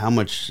of how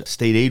much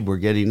state aid we're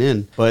getting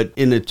in. But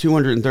in a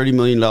 $230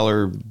 million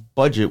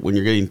budget when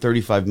you're getting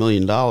 $35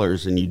 million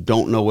and you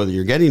don't know whether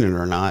you're getting it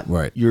or not.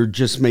 Right. You're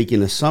just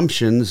making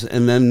assumptions,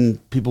 and then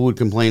people would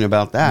complain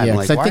about that. Yeah,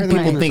 Like, I think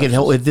people think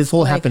this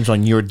all happens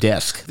on your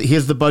desk.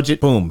 Here's the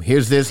budget, boom.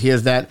 Here's this,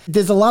 here's that.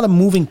 There's a lot of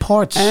moving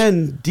parts.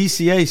 And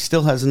DCA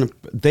still hasn't.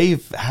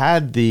 They've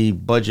had the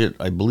budget,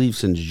 I believe,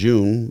 since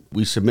June.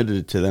 We submitted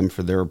it to them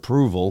for their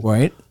approval.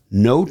 Right.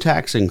 No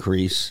tax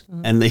increase,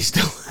 and they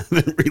still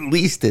haven't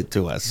released it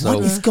to us. So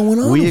what is going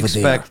on we over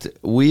expect there?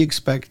 We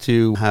expect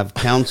to have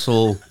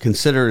council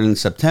consider it in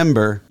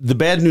September. The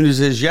bad news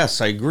is, yes,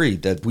 I agree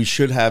that we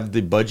should have the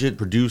budget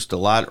produced a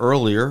lot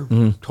earlier.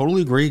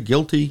 Totally agree,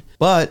 guilty.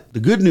 But the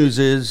good news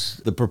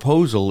is the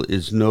proposal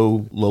is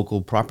no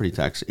local property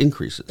tax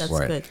increases. That's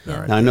good.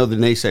 Yeah. Now, I know the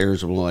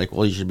naysayers will like,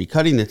 well, you should be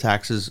cutting the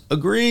taxes.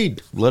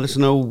 Agreed. Let us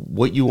know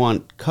what you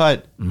want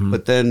cut.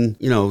 But then,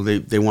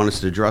 they want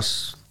us to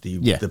address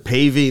the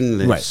paving,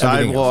 the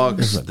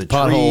sidewalks, the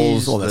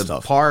potholes, trees, all that the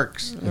stuff.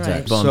 parks.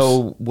 Exactly.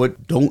 So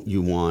what don't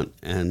you want?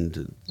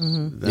 And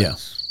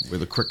that's where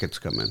the crickets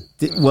come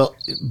in. Well,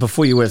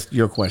 before you ask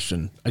your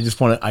question, I just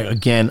want to,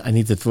 I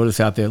need to throw this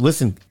out there.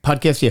 Listen,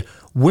 podcast here,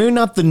 we're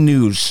not the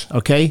news,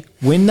 okay?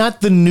 We're not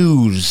the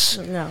news.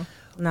 No,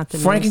 not the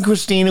Frank news. and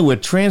Christina, we're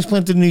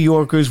transplanted New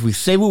Yorkers. We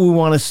say what we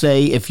want to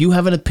say. If you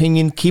have an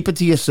opinion, keep it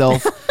to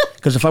yourself.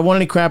 Because if I want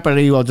any crap out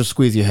of you, I'll just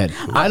squeeze your head.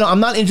 I'm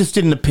not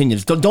interested in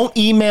opinions. Don't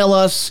email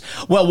us.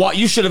 Well, what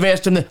you should have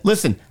asked him.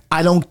 Listen,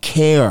 I don't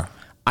care.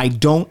 I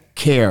don't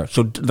care.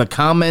 So the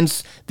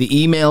comments, the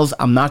emails,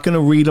 I'm not going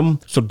to read them.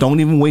 So don't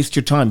even waste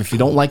your time. If you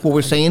don't like what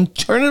we're saying,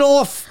 turn it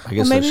off. I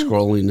guess they're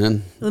scrolling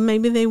in. Well,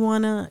 maybe they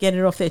want to get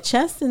it off their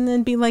chest and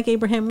then be like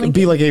Abraham Lincoln.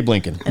 Be like Abe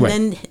Lincoln. And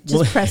then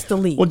just press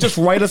delete. Well, just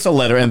write us a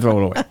letter and throw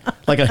it away.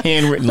 Like a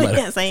handwritten letter.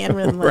 Yes, a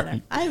handwritten letter.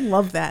 Right. I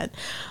love that.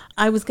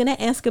 I was going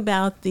to ask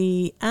about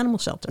the animal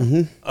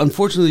shelter.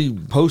 Unfortunately,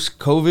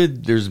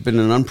 post-COVID, there's been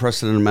an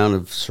unprecedented amount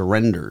of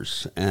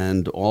surrenders.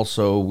 And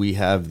also, we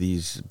have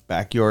these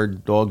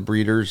backyard dog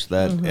breeders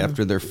that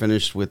after they're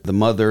finished with the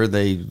mother,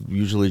 they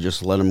usually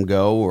just let them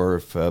go. Or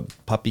if a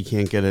puppy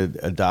can't get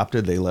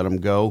adopted, they let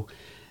them go.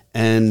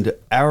 And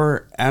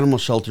our animal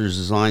shelter is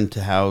designed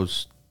to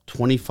house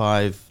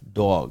 25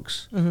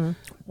 dogs.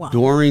 Wow.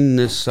 During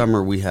this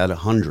summer, we had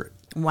 100.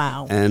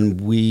 Wow. And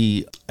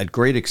we, at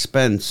great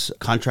expense,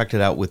 contracted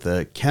out with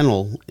a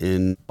kennel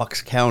in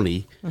Bucks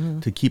County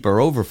to keep our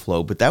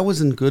overflow. But that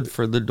wasn't good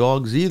for the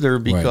dogs either,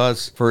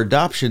 because for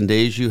adoption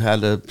days, you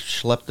had to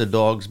schlep the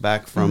dogs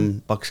back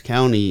from Bucks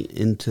County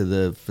into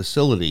the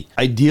facility.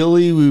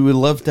 Ideally, we would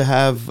love to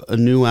have a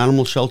new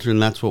animal shelter,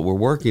 and that's what we're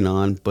working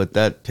on, but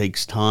that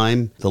takes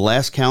time. The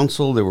last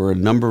council, there were a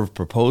number of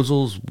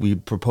proposals. We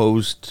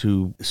proposed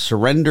to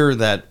surrender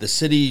that the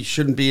city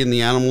shouldn't be in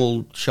the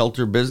animal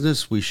shelter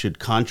business. We should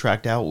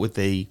contract out with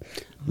a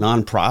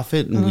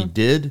nonprofit, and we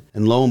did.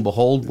 And lo and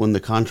behold, when the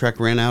contract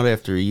ran out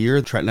after a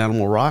year, Trenton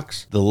Animal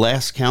Rocks, the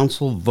last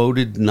council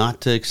voted not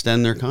to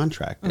extend their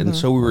contract. And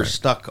so we were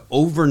stuck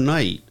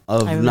overnight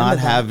of not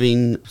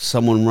having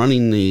someone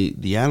running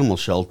the animal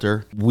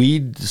shelter. We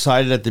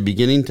decided at the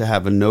beginning to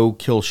have a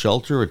no-kill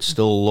shelter. It's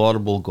still a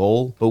laudable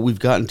goal, but we've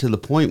gotten to the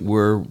point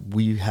where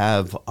we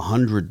have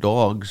 100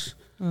 dogs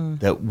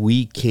that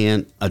we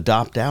can't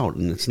adopt out,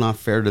 and it's not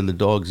fair to the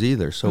dogs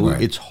either. So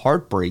it's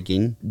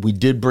heartbreaking. We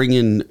did bring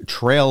in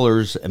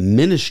trailers,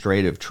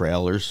 administrative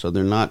trailers, so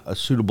they're not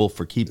suitable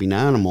for keeping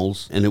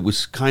animals, and it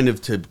was kind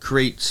of to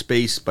create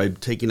space by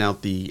taking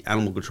out the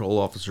animal control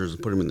officers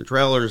and put them in the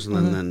trailers,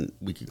 and then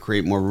we could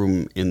create more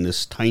room in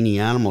this tiny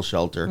animal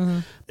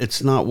shelter.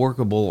 It's not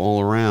workable all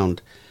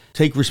around.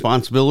 Take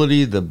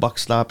responsibility. The buck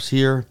stops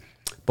here.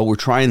 But we're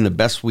trying the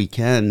best we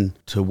can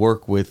to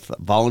work with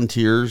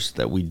volunteers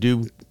that we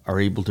are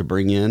able to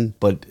bring in.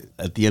 But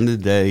at the end of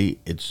the day,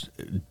 it's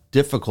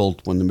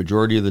difficult when the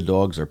majority of the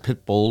dogs are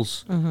pit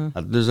bulls.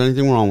 There's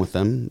anything wrong with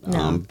them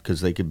because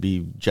they could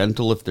be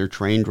gentle if they're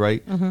trained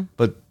right.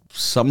 But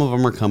some of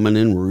them are coming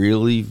in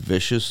really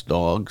vicious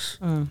dogs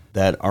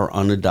that are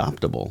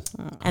unadoptable.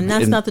 And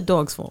that's not the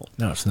dog's fault.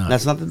 No, it's not.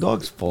 That's not the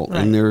dog's fault. Right.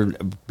 And there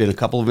have been a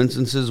couple of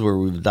instances where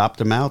we've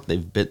adopted them out,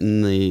 they've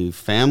bitten the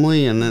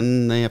family, and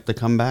then they have to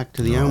come back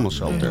to the animal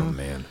shelter.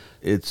 Man.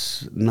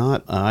 It's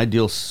not an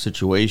ideal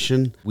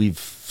situation. We've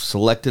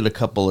selected a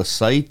couple of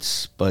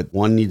sites, but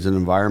one needs an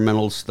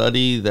environmental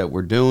study that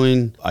we're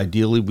doing.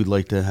 Ideally, we'd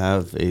like to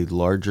have a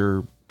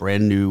larger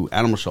brand new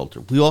animal shelter.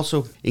 We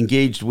also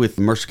engaged with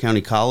Mercer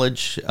County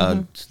College.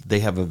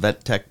 They have a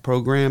vet tech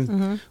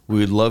program. We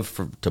would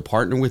love to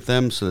partner with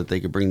them so that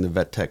they could bring the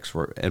vet techs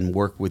and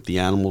work with the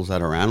animals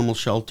at our animal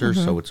shelter.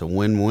 So it's a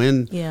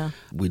win-win. Yeah.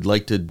 We'd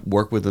like to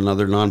work with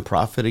another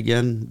nonprofit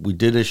again. We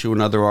did issue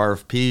another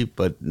RFP,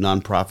 but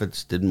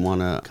nonprofits didn't want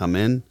to come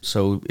in.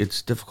 So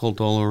it's difficult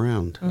all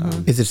around.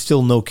 Is it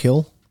still no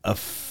kill?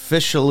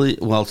 Officially,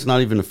 well, it's not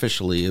even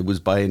officially. It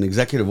was by an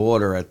executive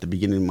order at the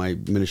beginning of my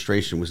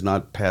administration. It was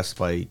not passed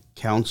by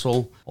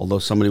council, although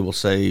somebody will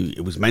say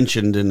it was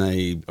mentioned in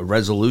a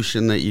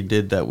resolution that you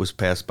did that was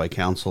passed by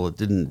council. It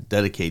didn't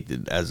dedicate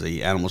it as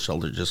a animal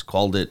shelter, just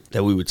called it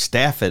that we would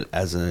staff it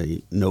as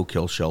a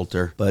no-kill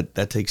shelter. But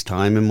that takes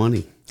time and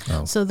money.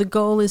 Oh. So the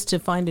goal is to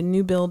find a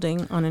new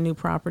building on a new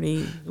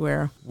property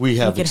where we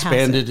have could house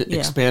it.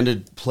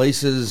 expanded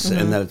places,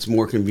 and that it's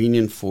more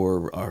convenient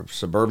for our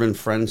suburban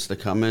friends to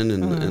come in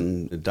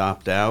and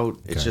adopt out.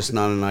 It's just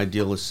not an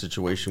idealist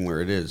situation where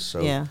it is.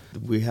 So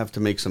we have to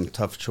make some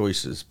tough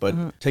choices, but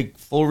take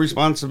full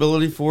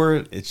responsibility for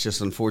it. It's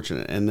just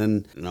unfortunate. And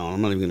then,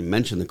 I'm not even going to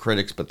mention the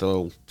critics, but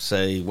they'll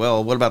say,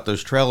 well, what about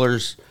those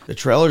trailers? The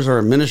trailers are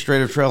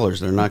administrative trailers.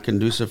 They're not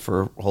conducive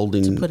for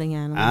holding putting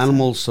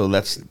animals, so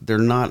they're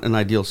not an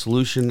ideal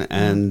solution.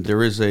 And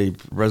there is a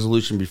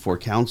resolution before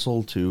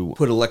council to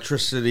put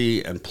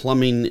electricity and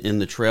plumbing in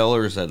the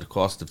trailers at a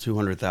cost of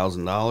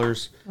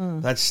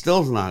 $200,000. That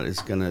still is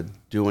going to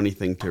do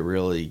anything to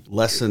really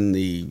lessen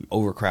the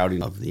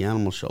overcrowding of the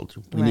animal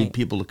shelter. We need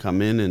people to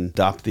come in and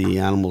adopt the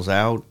animals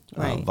out,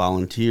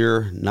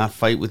 volunteer, not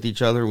fight with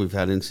each other. We've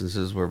had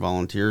instances where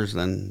volunteers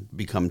then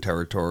become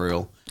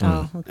territorial.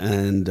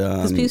 And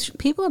because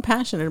people are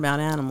passionate about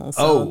animals.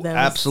 So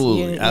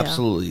absolutely.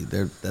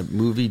 That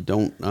movie,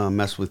 Don't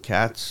Mess with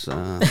Cats.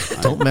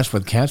 Don't Mess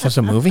with Cats? That's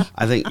a movie?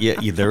 I think,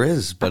 there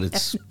is, but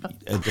it's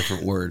a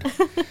different word.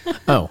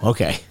 Oh,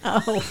 okay.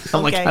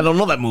 I'm like, I don't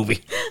know that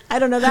movie. I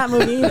don't know that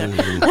movie either.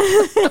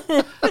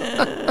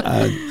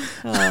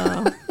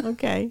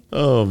 Okay.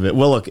 Oh,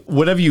 well, look,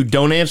 whatever you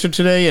don't answer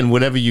today and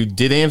whatever you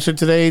did answer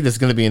today, there's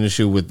going to be an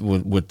issue with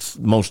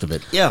most of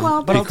it. Yeah,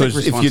 well, but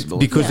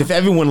because if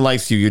everyone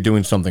likes you, you're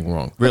doing something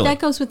wrong. Really, but that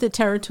goes with the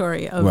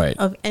territory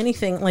of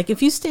anything. Like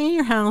if you stay in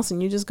your house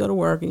and you just go to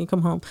work and you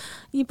come home,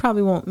 you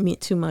probably won't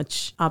meet too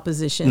much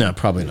opposition. No,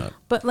 probably not.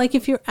 But like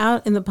if you're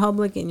out in the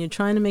public and you're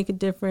trying to make a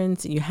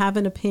difference, you have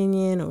an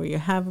opinion or you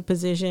have a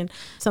position,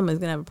 someone's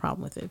going to have a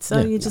problem with it. So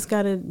you just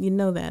got to,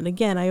 know that. And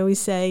again, I always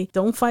say,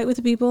 don't fight with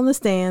the people in the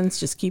stands.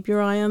 Just keep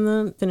your eye on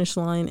the finish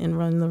line and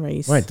run the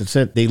race. Right, that's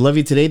it. They love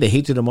you today, they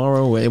hate you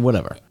tomorrow,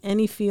 whatever.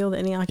 Any field,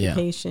 any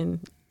occupation.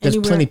 There's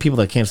plenty of people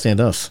that can't stand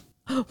us.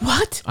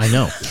 What? I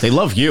know. They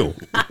love you,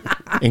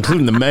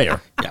 including the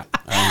mayor. Yeah.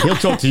 He'll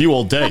talk to you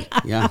all day.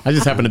 Yeah. I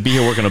just happen to be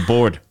here working a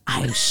board.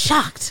 I'm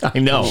shocked. I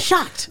know. I'm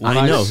shocked. When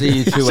I know. See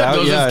you two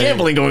out. There's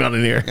gambling going on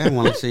in here. Yeah,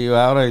 when I see you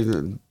out, I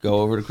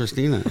go over to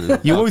Christina.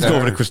 You always go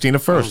over to Christina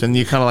first, and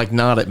you kind of like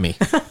nod at me.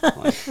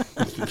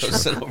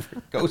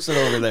 Go sit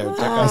over there.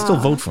 I still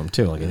vote for him,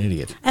 too, like an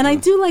idiot. And I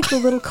do like the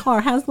little car.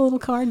 How's the little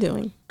car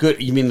doing?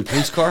 Good. You mean the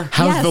police car?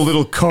 How's the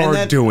little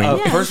car doing?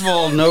 First of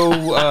all,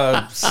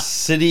 no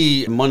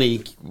city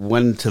money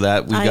went to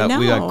that. We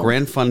got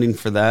grant funding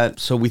for that,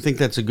 so we think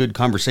that's a good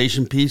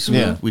conversation piece.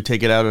 Yeah. We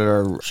take it out at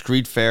our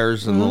street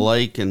fairs and the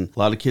like, and a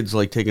lot of kids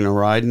like taking a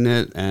ride in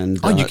it. And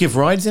you give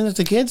rides in it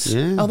to kids?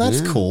 Yeah. Oh,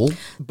 that's cool.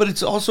 But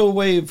it's also a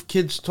way of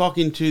kids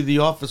talking to the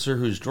officer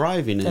who's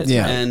driving it.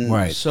 Yeah,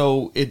 and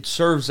so it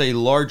serves a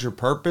larger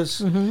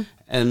purpose.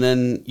 And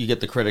then you get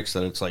the critics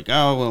that it's like,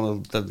 oh,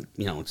 well,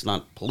 it's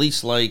not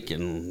police-like,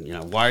 and,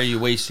 why are you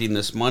wasting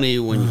this money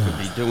when you could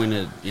be doing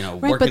it,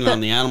 working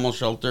on the animal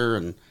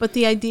shelter? But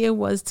the idea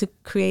was to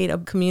create a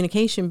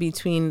communication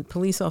between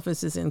police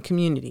officers and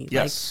community.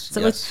 Yes.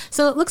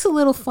 So it looks a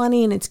little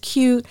funny and it's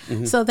cute,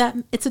 so that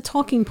it's a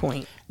talking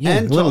point. Yeah,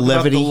 and talk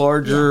about the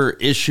larger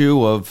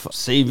issue of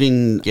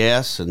saving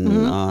gas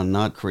and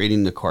not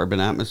creating the carbon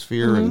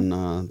atmosphere, and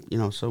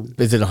so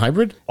is it a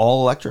hybrid?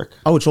 All electric.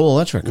 Oh, it's all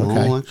electric. Okay,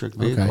 all electric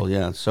vehicle. Okay.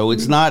 Yeah, so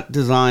it's not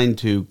designed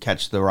to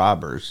catch the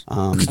robbers.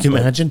 Could you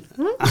imagine?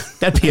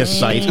 That'd be a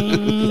sight.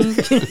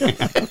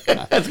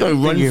 That's going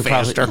to run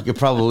faster. You could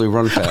probably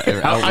run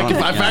faster.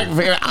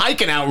 I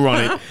can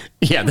outrun it.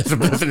 Yeah, that's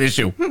an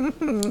issue.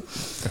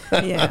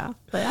 Yeah,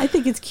 but I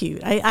think it's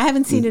cute. I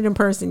haven't seen it in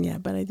person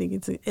yet, but I think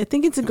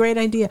it's a great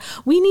idea.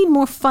 We need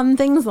more fun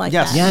things like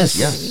that.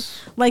 Yes.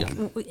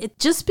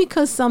 Just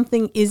because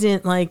something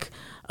isn't like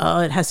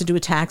it has to do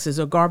with taxes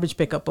or garbage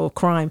pickup or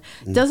crime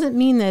doesn't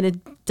mean that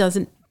it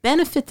doesn't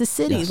benefit the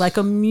city, like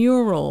a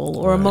mural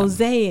or a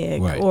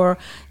mosaic or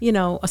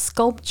a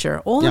sculpture.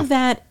 All of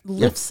that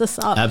lifts us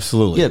up.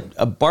 Absolutely.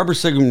 Yeah, Barbara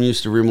Sigmund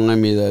used to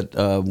remind me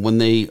that when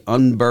they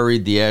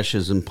unburied the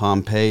ashes in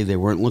Pompeii, they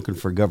weren't looking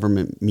for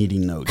government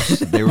meeting notes.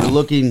 They were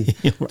looking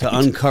to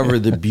uncover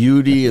the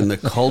beauty and the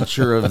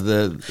culture of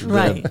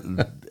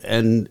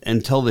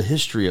and tell the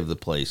history of the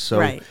place.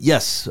 So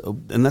yes,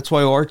 and that's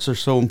why arts are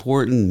so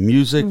important.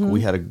 Music. We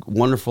had a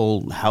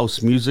wonderful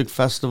house music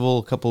festival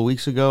a couple of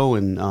weeks ago,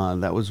 and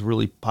that was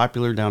really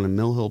popular down in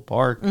Mill Hill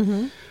Park.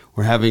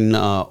 We're having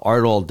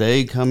Art All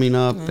Day coming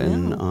up,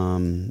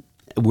 and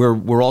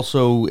we're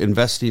also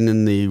investing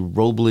in the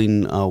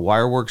Roebling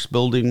Wireworks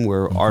building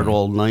where Art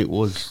All Night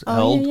was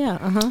held.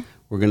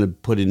 We're going to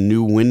put in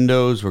new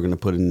windows. We're going to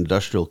put an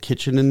industrial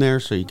kitchen in there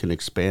so you can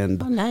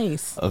expand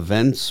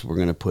events. We're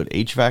going to put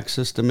HVAC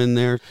system in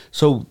there.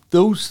 So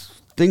those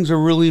things are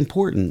really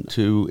important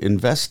to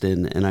invest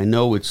in. And I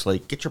know it's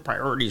like, get your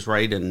priorities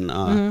right.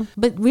 And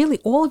But really,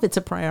 all of it's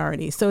a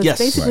priority. So it's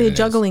basically a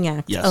juggling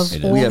act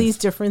of all these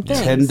different things.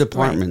 10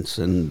 departments.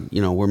 And,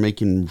 we're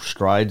making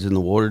strides in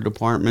the water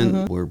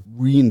department. We're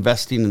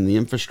reinvesting in the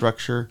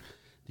infrastructure.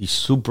 These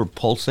super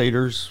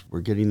pulsators,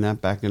 we're getting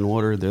that back in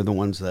order. They're the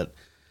ones that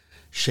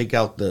shake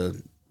out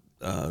the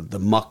the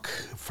muck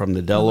from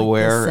the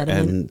Delaware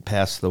and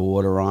pass the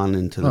water on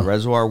into the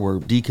reservoir. We're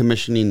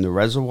decommissioning the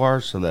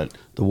reservoir so that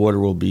the water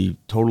will be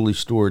totally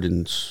stored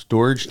in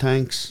storage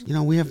tanks. You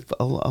know, we have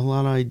a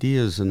lot of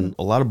ideas and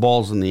a lot of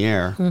balls in the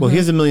air. Well,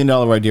 here's $1 million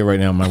idea right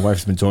now. My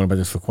wife's been talking about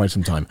this for quite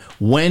some time.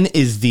 When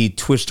is the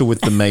Twister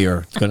with the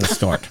mayor going to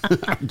start?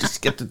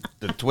 Just get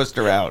the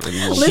Twister out.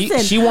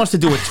 And she wants to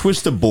do a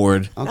Twister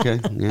board. Okay.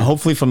 Yeah.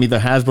 Hopefully from either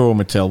Hasbro or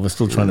Mattel. We're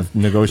still trying to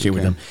negotiate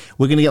with them.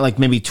 We're going to get like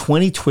maybe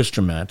 20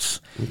 Twister mats.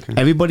 Okay.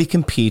 Everybody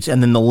competes,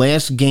 and then the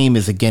last game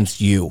is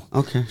against you.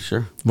 Okay,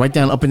 sure. Right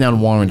down, up and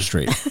down Warren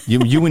Street.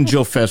 You and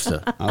Joe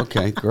Festa.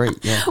 Okay, great.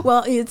 Yeah.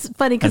 Well, it's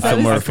funny because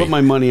I put my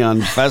money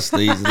on Festa.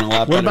 He's in a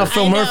lot better. What about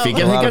Phil Murphy?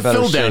 Get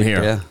Phil down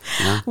here.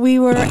 Yeah. We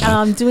were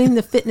doing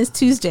the Fitness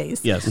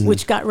Tuesdays, yes,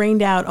 which got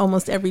rained out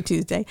almost every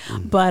Tuesday.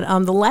 But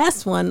the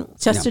last one,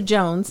 Chester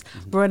Jones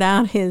brought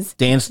out his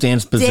Dance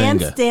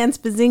Bazinga. Dance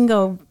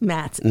Bazingo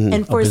mats.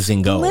 And for a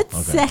split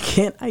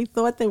second, I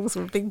thought there was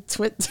a big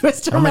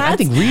Twister mats. I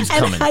think Reed's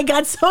coming. I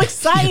got so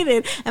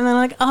excited. And then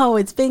I'm like, oh,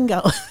 it's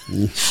bingo.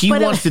 She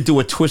wants to do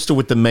a Twister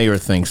with the mayor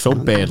thing so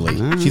badly.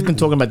 She's been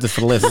talking about this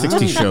for the last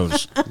 60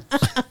 shows.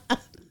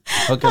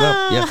 Hook it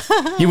up,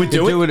 yeah. You would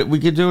do it? We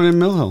could do it in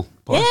Mill Hill.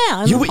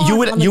 Yeah.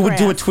 You would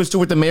do a Twister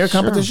with the mayor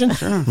competition?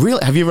 Sure.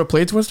 Really? Have you ever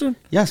played Twister?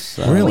 Yes.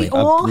 Really? We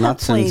all have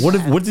played.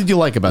 What did you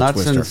like about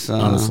Twister,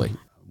 honestly?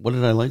 What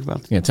did I like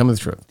about it? Yeah, tell me the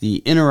truth. The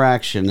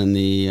interaction and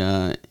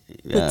the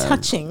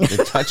touching.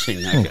 The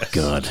touching, I guess.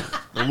 Oh, God.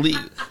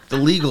 The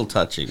legal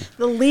touching.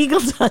 The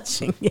legal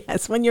touching,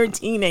 yes. When you're a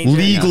teenager.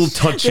 Legal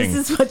touching.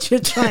 This is what you're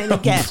trying to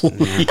get.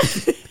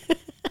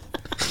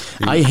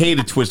 I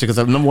hated Twister because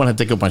number one, I had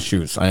to take off my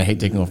shoes. I hate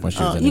taking off my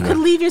shoes anymore. You could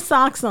leave your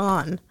socks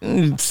on.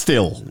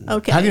 Still.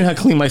 Okay. How do you know how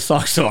clean my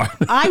socks are?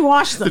 I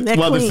wash them. They're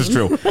well, clean. this is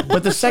true.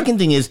 But the second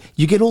thing is,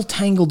 you get all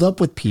tangled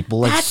up with people,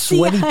 like that's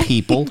sweaty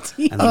people.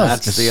 And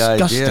that's the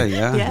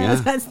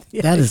idea,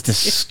 That is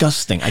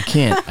disgusting. I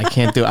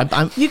can't do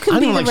it. You can I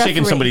be don't the like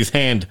shaking referee. somebody's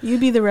hand. You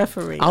be the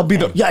referee. I'll be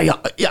the yeah.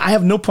 I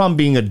have no problem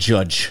being a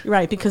judge.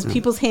 Right, because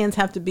people's hands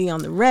have to be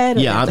on the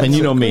red. Yeah, and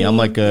you know me. I'm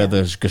like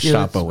the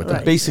Gestapo with that.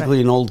 Right, basically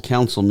an old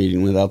council meeting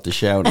without the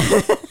shouting.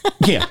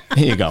 Yeah,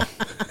 here you go.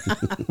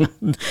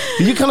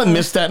 Did you kind of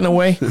miss that in a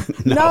way?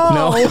 No.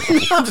 I'm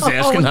just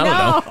asking.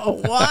 I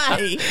don't know.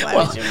 Why?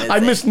 I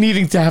miss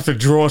needing to have to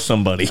draw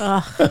somebody.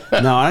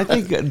 No, I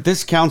think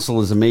this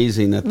council is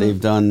amazing that they've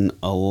done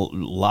a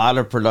lot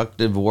of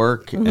productive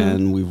work,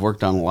 and we've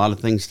worked on a lot of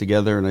things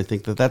together, and I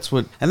think that's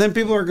what... And then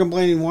people are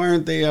complaining, why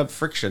aren't they at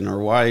friction, or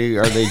why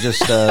are they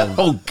just...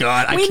 Oh,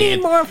 God, I can't. We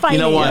need more fighting.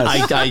 You know what?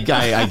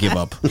 I give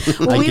up.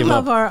 Well, we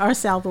love our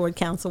South Ward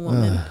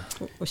councilwoman.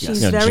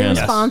 She's very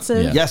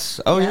responsive.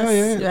 Yes. Oh,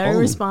 yeah. Very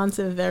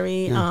responsive,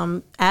 very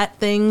at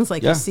things.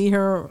 Like you see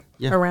her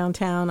around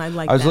town. I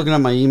was looking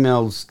at my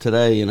emails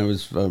today, and I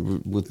was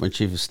with my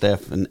chief of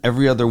staff, and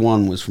every other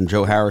one was from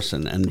Joe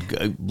Harrison, and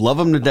I love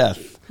him to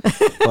death.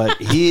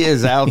 But he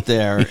is out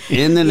there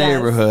in the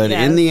neighborhood,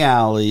 in the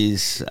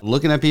alleys,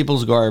 looking at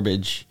people's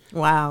garbage.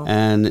 Wow.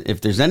 And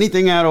if there's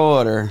anything out of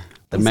order...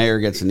 The mayor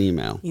gets an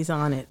email. He's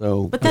on it.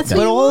 So, but that's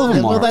what all of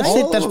them are. Well, that's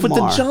it. That's what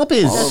the job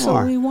is. That's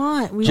what we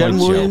want. Jen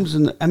Williams,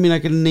 and I mean, I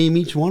can name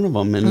each one of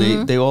them,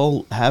 and they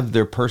all have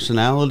their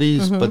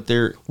personalities, but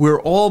we're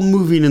all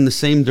moving in the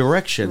same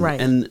direction, right.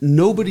 And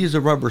nobody's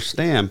a rubber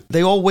stamp.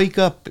 They all wake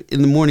up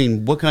in the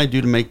morning. What can I do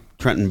to make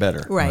Trenton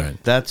better?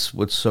 Right. That's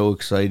what's so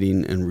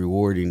exciting and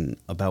rewarding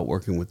about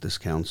working with this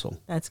council.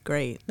 That's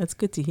great. That's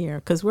good to hear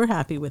because we're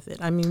happy with it.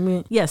 I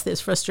mean, yes, there's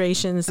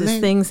frustrations, there's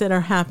things that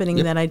are happening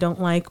that I don't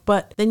like,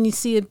 but then you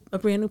see a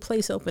brand new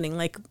place opening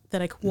like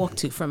that I could walk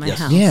to from my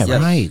house. Yeah,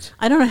 right.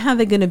 I don't know how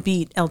they're going to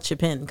beat El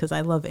Chapin because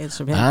I love El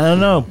Chapin. I don't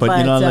know, but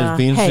you know, let's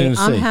be interesting to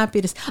see. I'm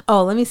happy to.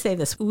 Oh, let me say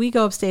this: we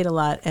go upstate a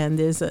lot, and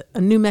there's a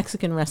new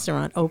Mexican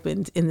restaurant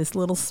opened in this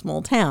little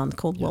small town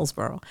called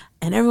Wellsboro,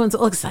 and everyone's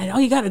all excited. Oh,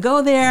 you got to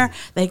go there.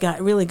 They got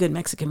really good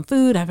Mexican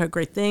food. I've heard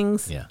great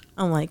things. Yeah.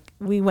 I'm like,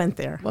 we went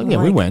there. Well,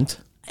 we went.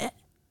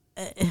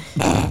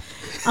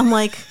 I'm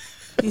like,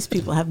 these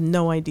people have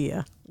no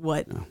idea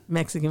what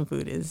Mexican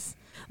food is.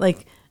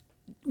 Like,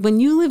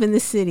 when you live in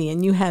this city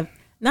and you have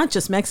not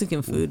just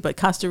Mexican food, but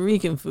Costa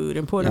Rican food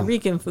and Puerto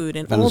Rican food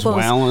and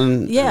Venezuelan,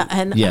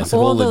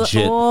 all those,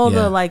 and all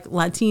the like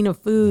Latino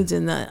foods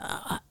and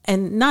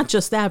and not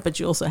just that, but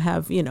you also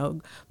have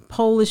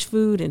Polish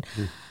food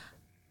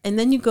and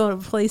then you go to a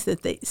place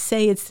that they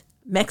say it's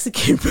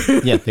Mexican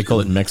food. Yeah, they call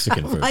it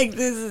Mexican food. Like,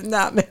 this is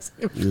not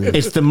Mexican food.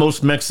 It's the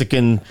most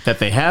Mexican that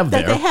they have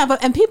there.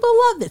 And people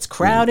love it. It's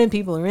crowded.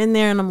 People are in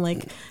there, and I'm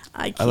like,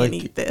 I can't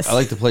eat this. I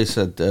like the place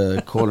at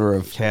the corner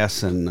of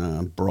Cass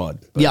and Broad.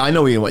 Yeah, I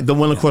know where you went. The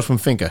one across from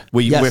Finca,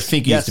 where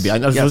Finca used to be. I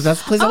know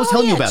that's the place I was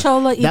telling you about.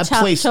 Chola that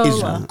place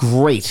Chola. is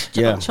great.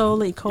 Yeah.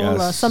 Chola,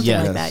 Cola, something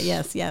like that.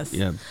 Yes.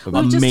 Yeah,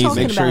 amazing.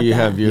 Make sure you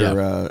have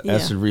your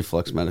acid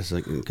reflux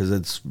medicine because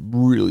it's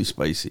really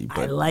spicy. But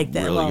I like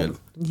that. Really good.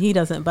 He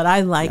doesn't, but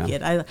I like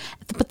it.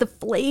 But the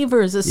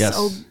flavors are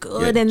so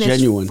good and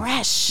genuine. It's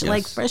fresh,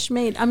 like fresh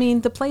made. I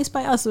mean, the place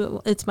by us,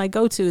 it's my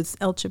go-to. It's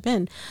El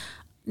Chapin.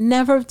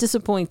 never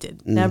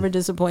disappointed. Never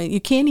disappointed. You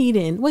can't eat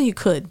in. Well, you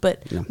could,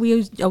 but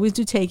we always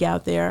do take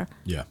out there.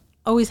 Yeah.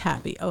 Always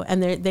happy. Oh,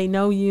 and they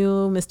know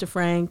you, Mr.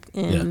 Frank.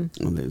 And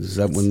Is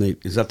that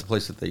the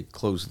place that they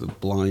close the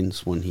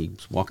blinds when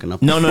he's walking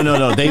up? No.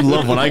 They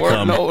love when I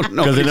come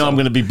because they know I'm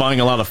going to be buying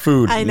a lot of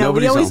food. I know.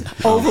 We always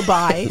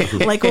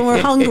overbuy. Like when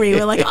we're hungry,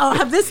 we're like, oh,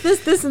 have this,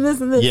 and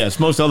this, and this. Yes,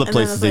 most other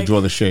places they draw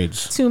the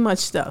shades. Too much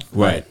stuff.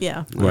 Right. But,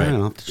 yeah. Right.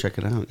 I'll have to check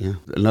it out. Yeah.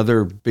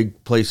 Another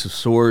big place of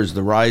SOAR is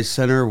the Rise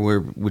Center,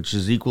 which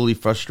is equally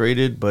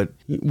frustrated, but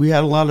we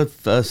had a lot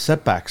of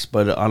setbacks.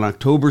 But on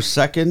October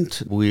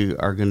 2nd, we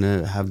are going to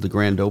have the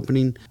grand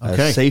opening.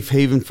 Okay. Safe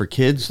haven for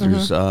kids.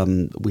 There's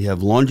we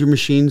have laundry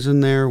machines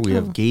in there. We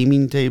have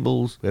gaming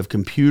tables. We have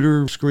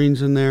computer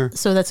screens in there.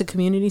 So that's a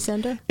community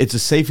center? It's a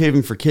safe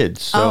haven for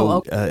kids.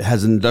 So it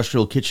has an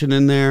industrial kitchen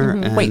in there.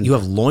 And Wait, you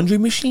have laundry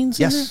machines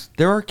in there? Yes.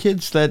 There are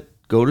kids that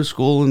go to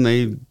school and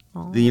they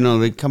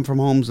come from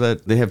homes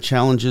that they have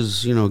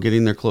challenges,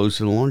 getting their clothes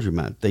to the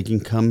laundromat. They can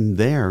come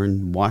there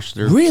and wash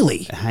their...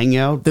 Really? Hang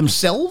out.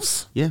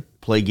 Themselves? Yeah.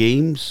 Play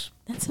games.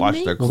 That's wash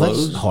amazing. their Well,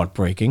 clothes. that's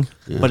heartbreaking,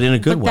 but in a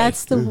good way.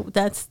 That's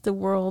the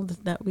world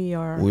that we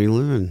are. We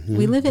live in. Yeah.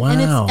 We live in,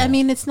 Wow. and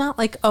it's not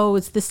like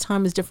it's this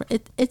time is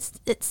different.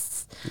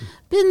 It's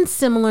been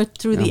similar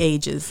through the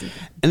ages.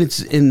 And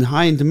it's in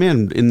high in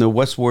demand. In the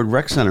West Ward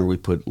Rec Center, we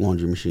put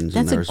laundry machines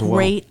in there as well. That's a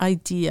great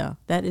idea.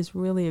 That is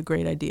really a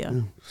great idea.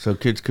 Yeah. So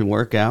kids can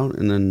work out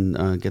and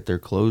then get their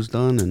clothes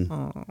done.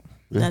 And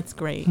That's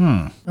great.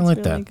 I like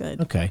really that.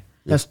 good. Okay.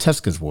 That's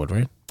Teska's ward,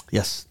 right?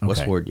 yes, Okay.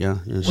 West Ward. Yeah,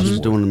 she's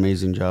doing an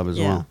amazing job as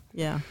well.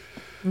 Yeah.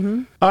 All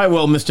right,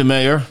 well, Mr.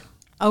 Mayor.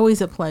 Always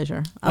a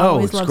pleasure. I Oh,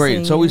 always it's love great.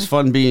 seeing It's always you.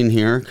 fun being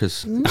here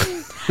because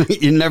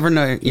you never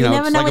know. You know,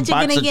 never it's know like what a you're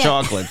box gonna of get.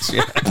 chocolates.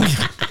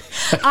 Yeah.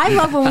 I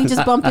love when we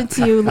just bump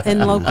into you in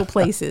local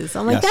places.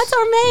 I'm like, Yes. that's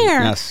our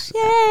mayor. Yes.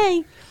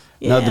 Yay.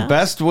 No, the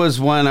best was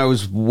when I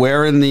was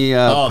wearing the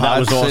that Pod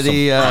was awesome.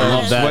 City I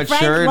love that. Frank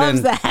sweatshirt, loves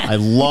and that. I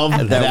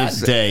love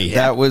that day.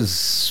 That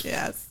was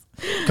Yes.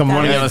 Come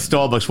running out of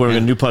Starbucks wearing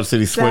a New Pod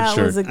City sweatshirt.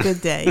 That was a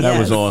good day. That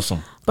was yes.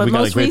 awesome. But we got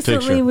a most great recently,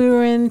 picture. we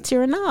were in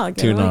Tiranaug.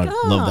 Tiranaug.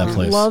 Love that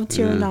place. Love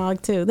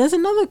Tiranaug too. There's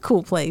another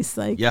cool place.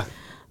 That Yeah.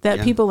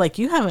 people like,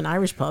 you have an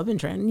Irish pub in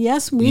Trenton.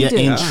 Yes, we do.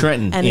 in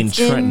Trenton. And it's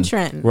in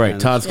Trenton. Right.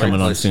 Todd's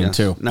coming on soon, yes.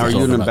 too. Now, are We'll you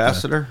talk an about that.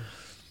 ambassador?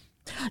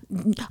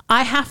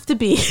 I have to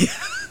be.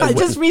 I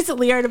just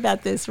recently heard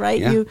about this, right?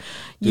 Yeah.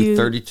 You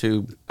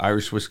 32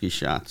 Irish whiskey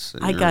shots.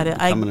 And I got it.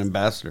 I'm an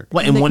ambassador.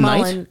 What, in one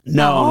night? McMullen-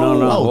 No.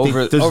 Oh,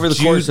 Over does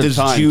the course of does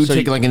time. Jude So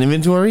take you- like an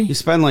inventory? You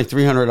spend like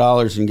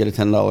 $300 and get a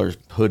 $10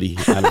 hoodie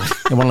out of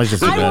it. I want to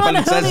just do I that. want a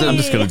It says hoodie. I'm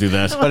just going to do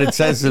that. But it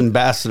says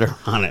ambassador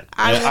on it.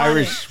 I want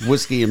Irish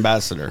whiskey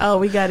ambassador. Oh,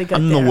 we got to go.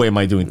 I'm no way am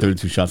I doing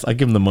 32 shots. I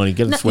give him the money.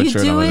 Get a No, sweatshirt.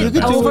 you do on it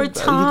it. over You could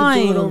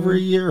time. do it over a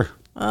year.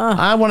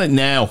 I want it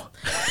now.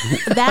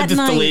 That Just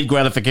night, delayed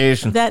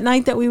gratification. that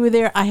night that we were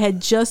there, I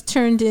had just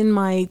turned in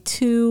my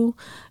 2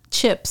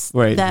 chips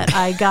Right. that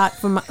I got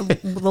from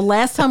the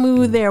last time we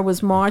were there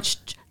was March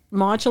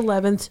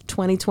 11th,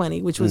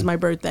 2020, which was my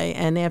birthday.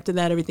 And after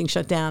that, everything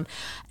shut down.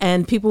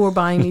 And people were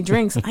buying me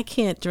drinks. I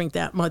can't drink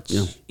that much,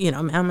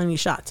 how many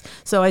shots.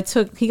 So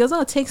he goes,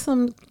 take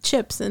some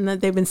chips. And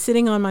they've been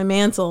sitting on my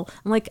mantle.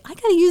 I'm like, I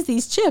got to use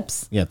these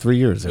chips. Yeah, 3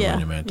 years they were Yeah, on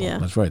your mantle. yeah.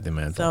 That's right, the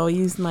mantle. So I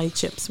used my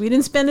chips. We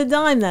didn't spend a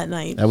dime that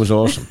night. That was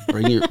awesome.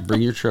 Bring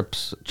your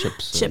chips.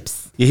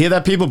 Chips. You hear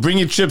that, people? Bring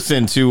your chips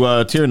into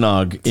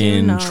Tiranaug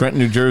in Tiranaug. Trenton,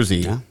 New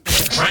Jersey.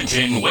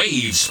 Trenton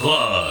Waves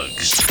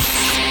Plugs.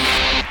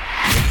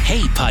 Hey,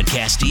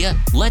 Podcastia,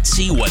 let's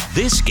see what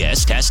this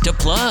guest has to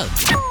plug.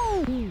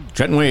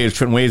 Trenton Waves,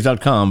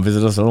 TrentonWaves.com.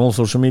 Visit us on all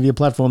social media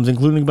platforms,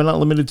 including but not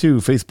limited to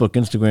Facebook,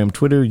 Instagram,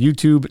 Twitter,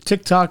 YouTube,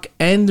 TikTok,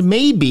 and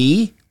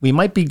maybe we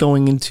might be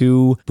going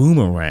into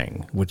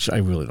Boomerang, which I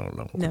really don't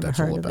know what Never that's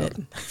heard all of about.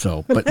 it.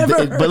 So, but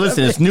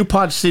listen, it's New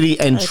Pod City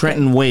and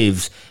Trenton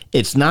Waves.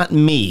 It's not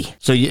me.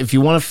 So if you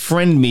want to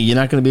friend me, you're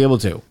not going to be able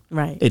to.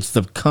 Right. It's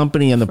the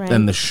company and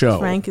the show.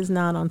 Frank is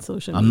not on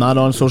social media. I'm not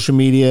on social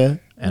media,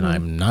 and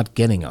I'm not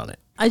getting on it.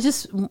 I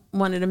just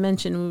wanted to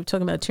mention, we were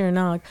talking about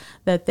Tiranaug,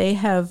 that they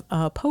have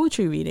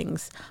poetry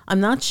readings. I'm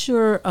not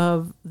sure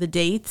of the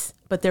dates,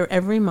 but they're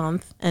every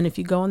month. And if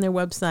you go on their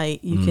website,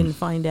 you can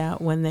find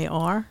out when they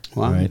are.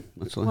 Wow. Right.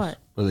 That's nice. What?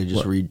 Well, they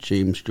just read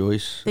James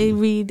Joyce. They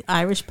read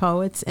Irish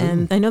poets,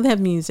 and I know they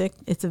have music.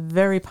 It's a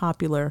very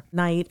popular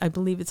night. I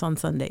believe it's on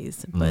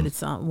Sundays, but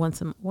it's once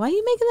a month. Why are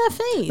you making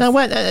that face? Now,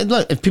 what?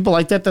 Look, if people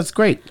like that, that's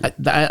great.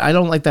 I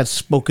don't like that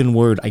spoken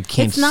word. I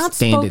can't It's not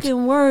stand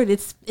spoken word.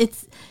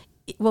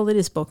 Well, it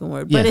is spoken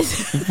word, but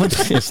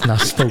it's not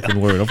spoken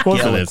word. Of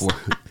course it is.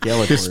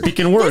 Gaelic They're word.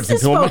 speaking words.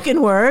 it's a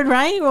spoken word,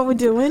 right? What we're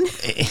doing.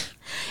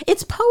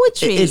 It's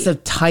poetry. It's a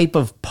type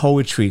of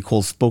poetry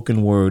called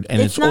spoken word,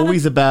 and It's it's not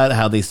always about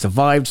how they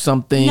survived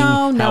something,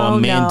 how a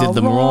man did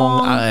them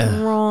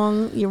wrong.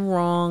 Wrong. You're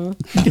wrong.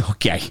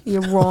 Okay.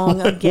 You're wrong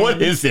again.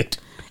 What is it?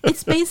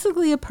 It's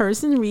basically a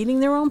person reading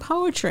their own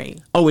poetry.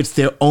 Oh, it's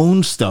their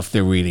own stuff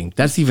they're reading.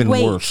 That's even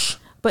Wait, worse.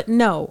 But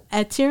no,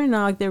 at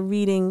Tiranaug, they're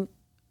reading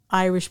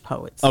Irish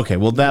poets. Okay,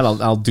 well,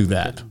 I'll do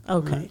that.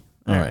 Okay.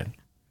 All right.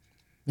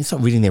 They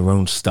start reading their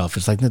own stuff.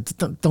 It's like, no,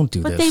 don't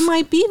do this. But they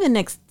might be the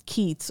next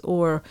Keats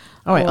or...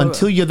 All right,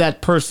 until you're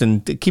that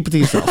person, keep it to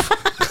yourself.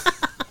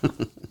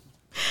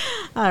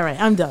 All right,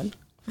 I'm done.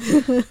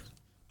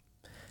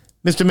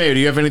 Mr. Mayor,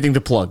 do you have anything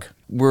to plug?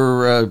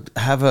 We're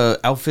have a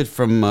outfit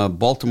from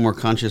Baltimore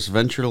Conscious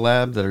Venture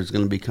Lab that is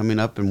going to be coming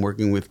up and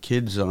working with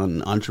kids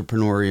on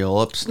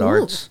entrepreneurial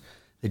upstarts. Ooh.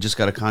 They just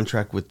got a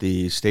contract with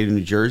the state of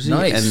New Jersey,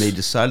 and they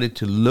decided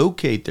to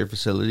locate their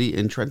facility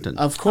in Trenton.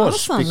 Of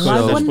course, awesome. because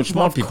that's what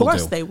smart people do. Of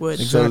course they would.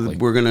 Exactly. So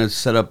we're going to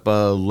set up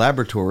a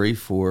laboratory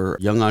for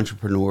young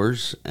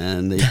entrepreneurs,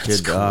 and they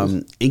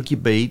could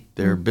incubate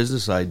their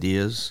business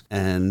ideas,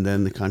 and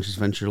then the Conscious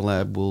Venture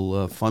Lab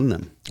will fund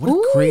them. What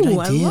a great idea.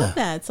 I love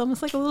that. It's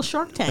almost like a little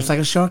Shark Tank. It's like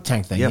a Shark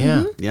Tank thing,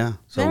 yeah. Yeah.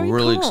 So Very we're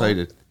really cool.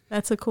 excited.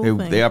 That's a cool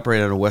thing. They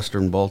operate out of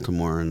Western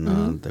Baltimore,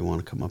 and they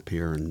want to come up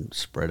here and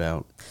spread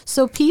out.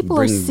 So people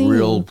are seeing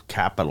real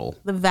capital,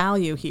 the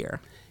value here.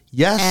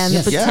 Yes, and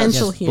the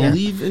potential here.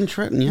 Believe in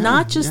Trenton,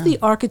 not just the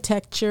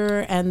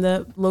architecture and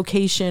the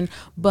location,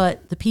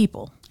 but the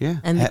people. Yeah,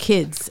 and the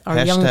kids,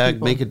 our young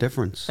people. Make a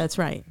difference. That's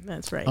right.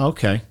 That's right.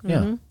 Okay.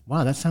 Yeah.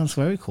 Wow, that sounds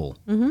very cool.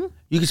 Mm-hmm.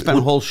 You can spend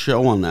a whole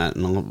show on that,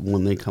 and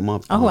when they come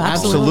up. Oh,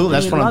 absolutely.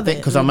 That's what I'm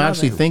thinking. Because I'm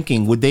actually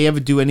thinking, would they ever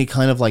do any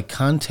kind of like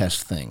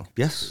contest thing?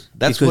 Yes,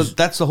 that's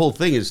the whole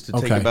thing is to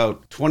take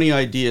about 20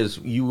 ideas.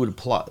 You would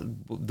apply.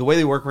 The way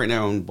they work right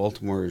now in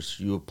Baltimore is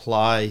you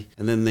apply,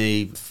 and then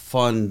they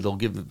fund. They'll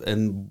give,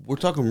 and we're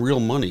talking real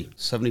money,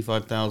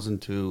 $75,000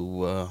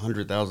 to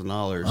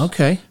 $100,000.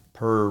 Okay.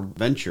 Per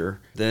venture.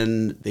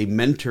 Then they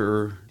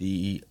mentor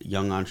the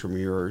young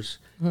entrepreneurs,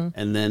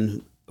 and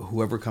then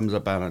whoever comes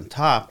up out on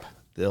top,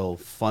 they'll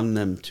fund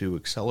them to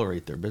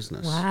accelerate their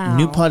business. Wow.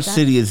 New Pod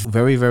City is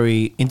very,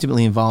 very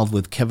intimately involved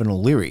with Kevin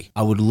O'Leary.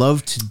 I would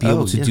love to be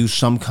able to do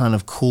some kind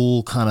of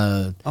cool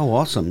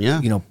awesome,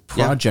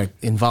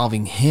 project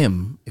involving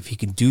him, if he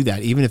can do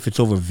that, even if it's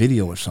over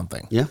video or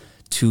something. Yeah.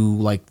 To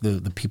like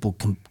the people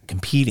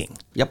competing.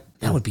 Yep.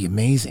 That would be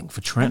amazing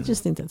for Trenton. I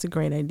just think that's a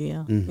great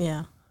idea.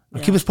 Yeah.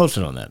 Keep us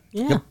posted on that.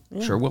 Yeah.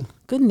 Sure will.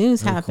 Good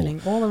news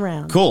happening all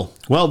around. Cool.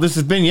 Well, this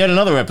has been yet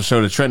another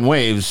episode of Trenton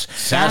Waves.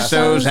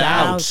 Sasso's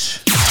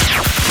out.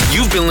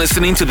 You've been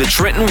listening to the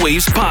Trenton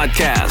Waves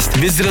podcast.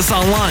 Visit us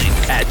online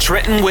at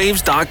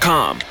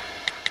TrentonWaves.com.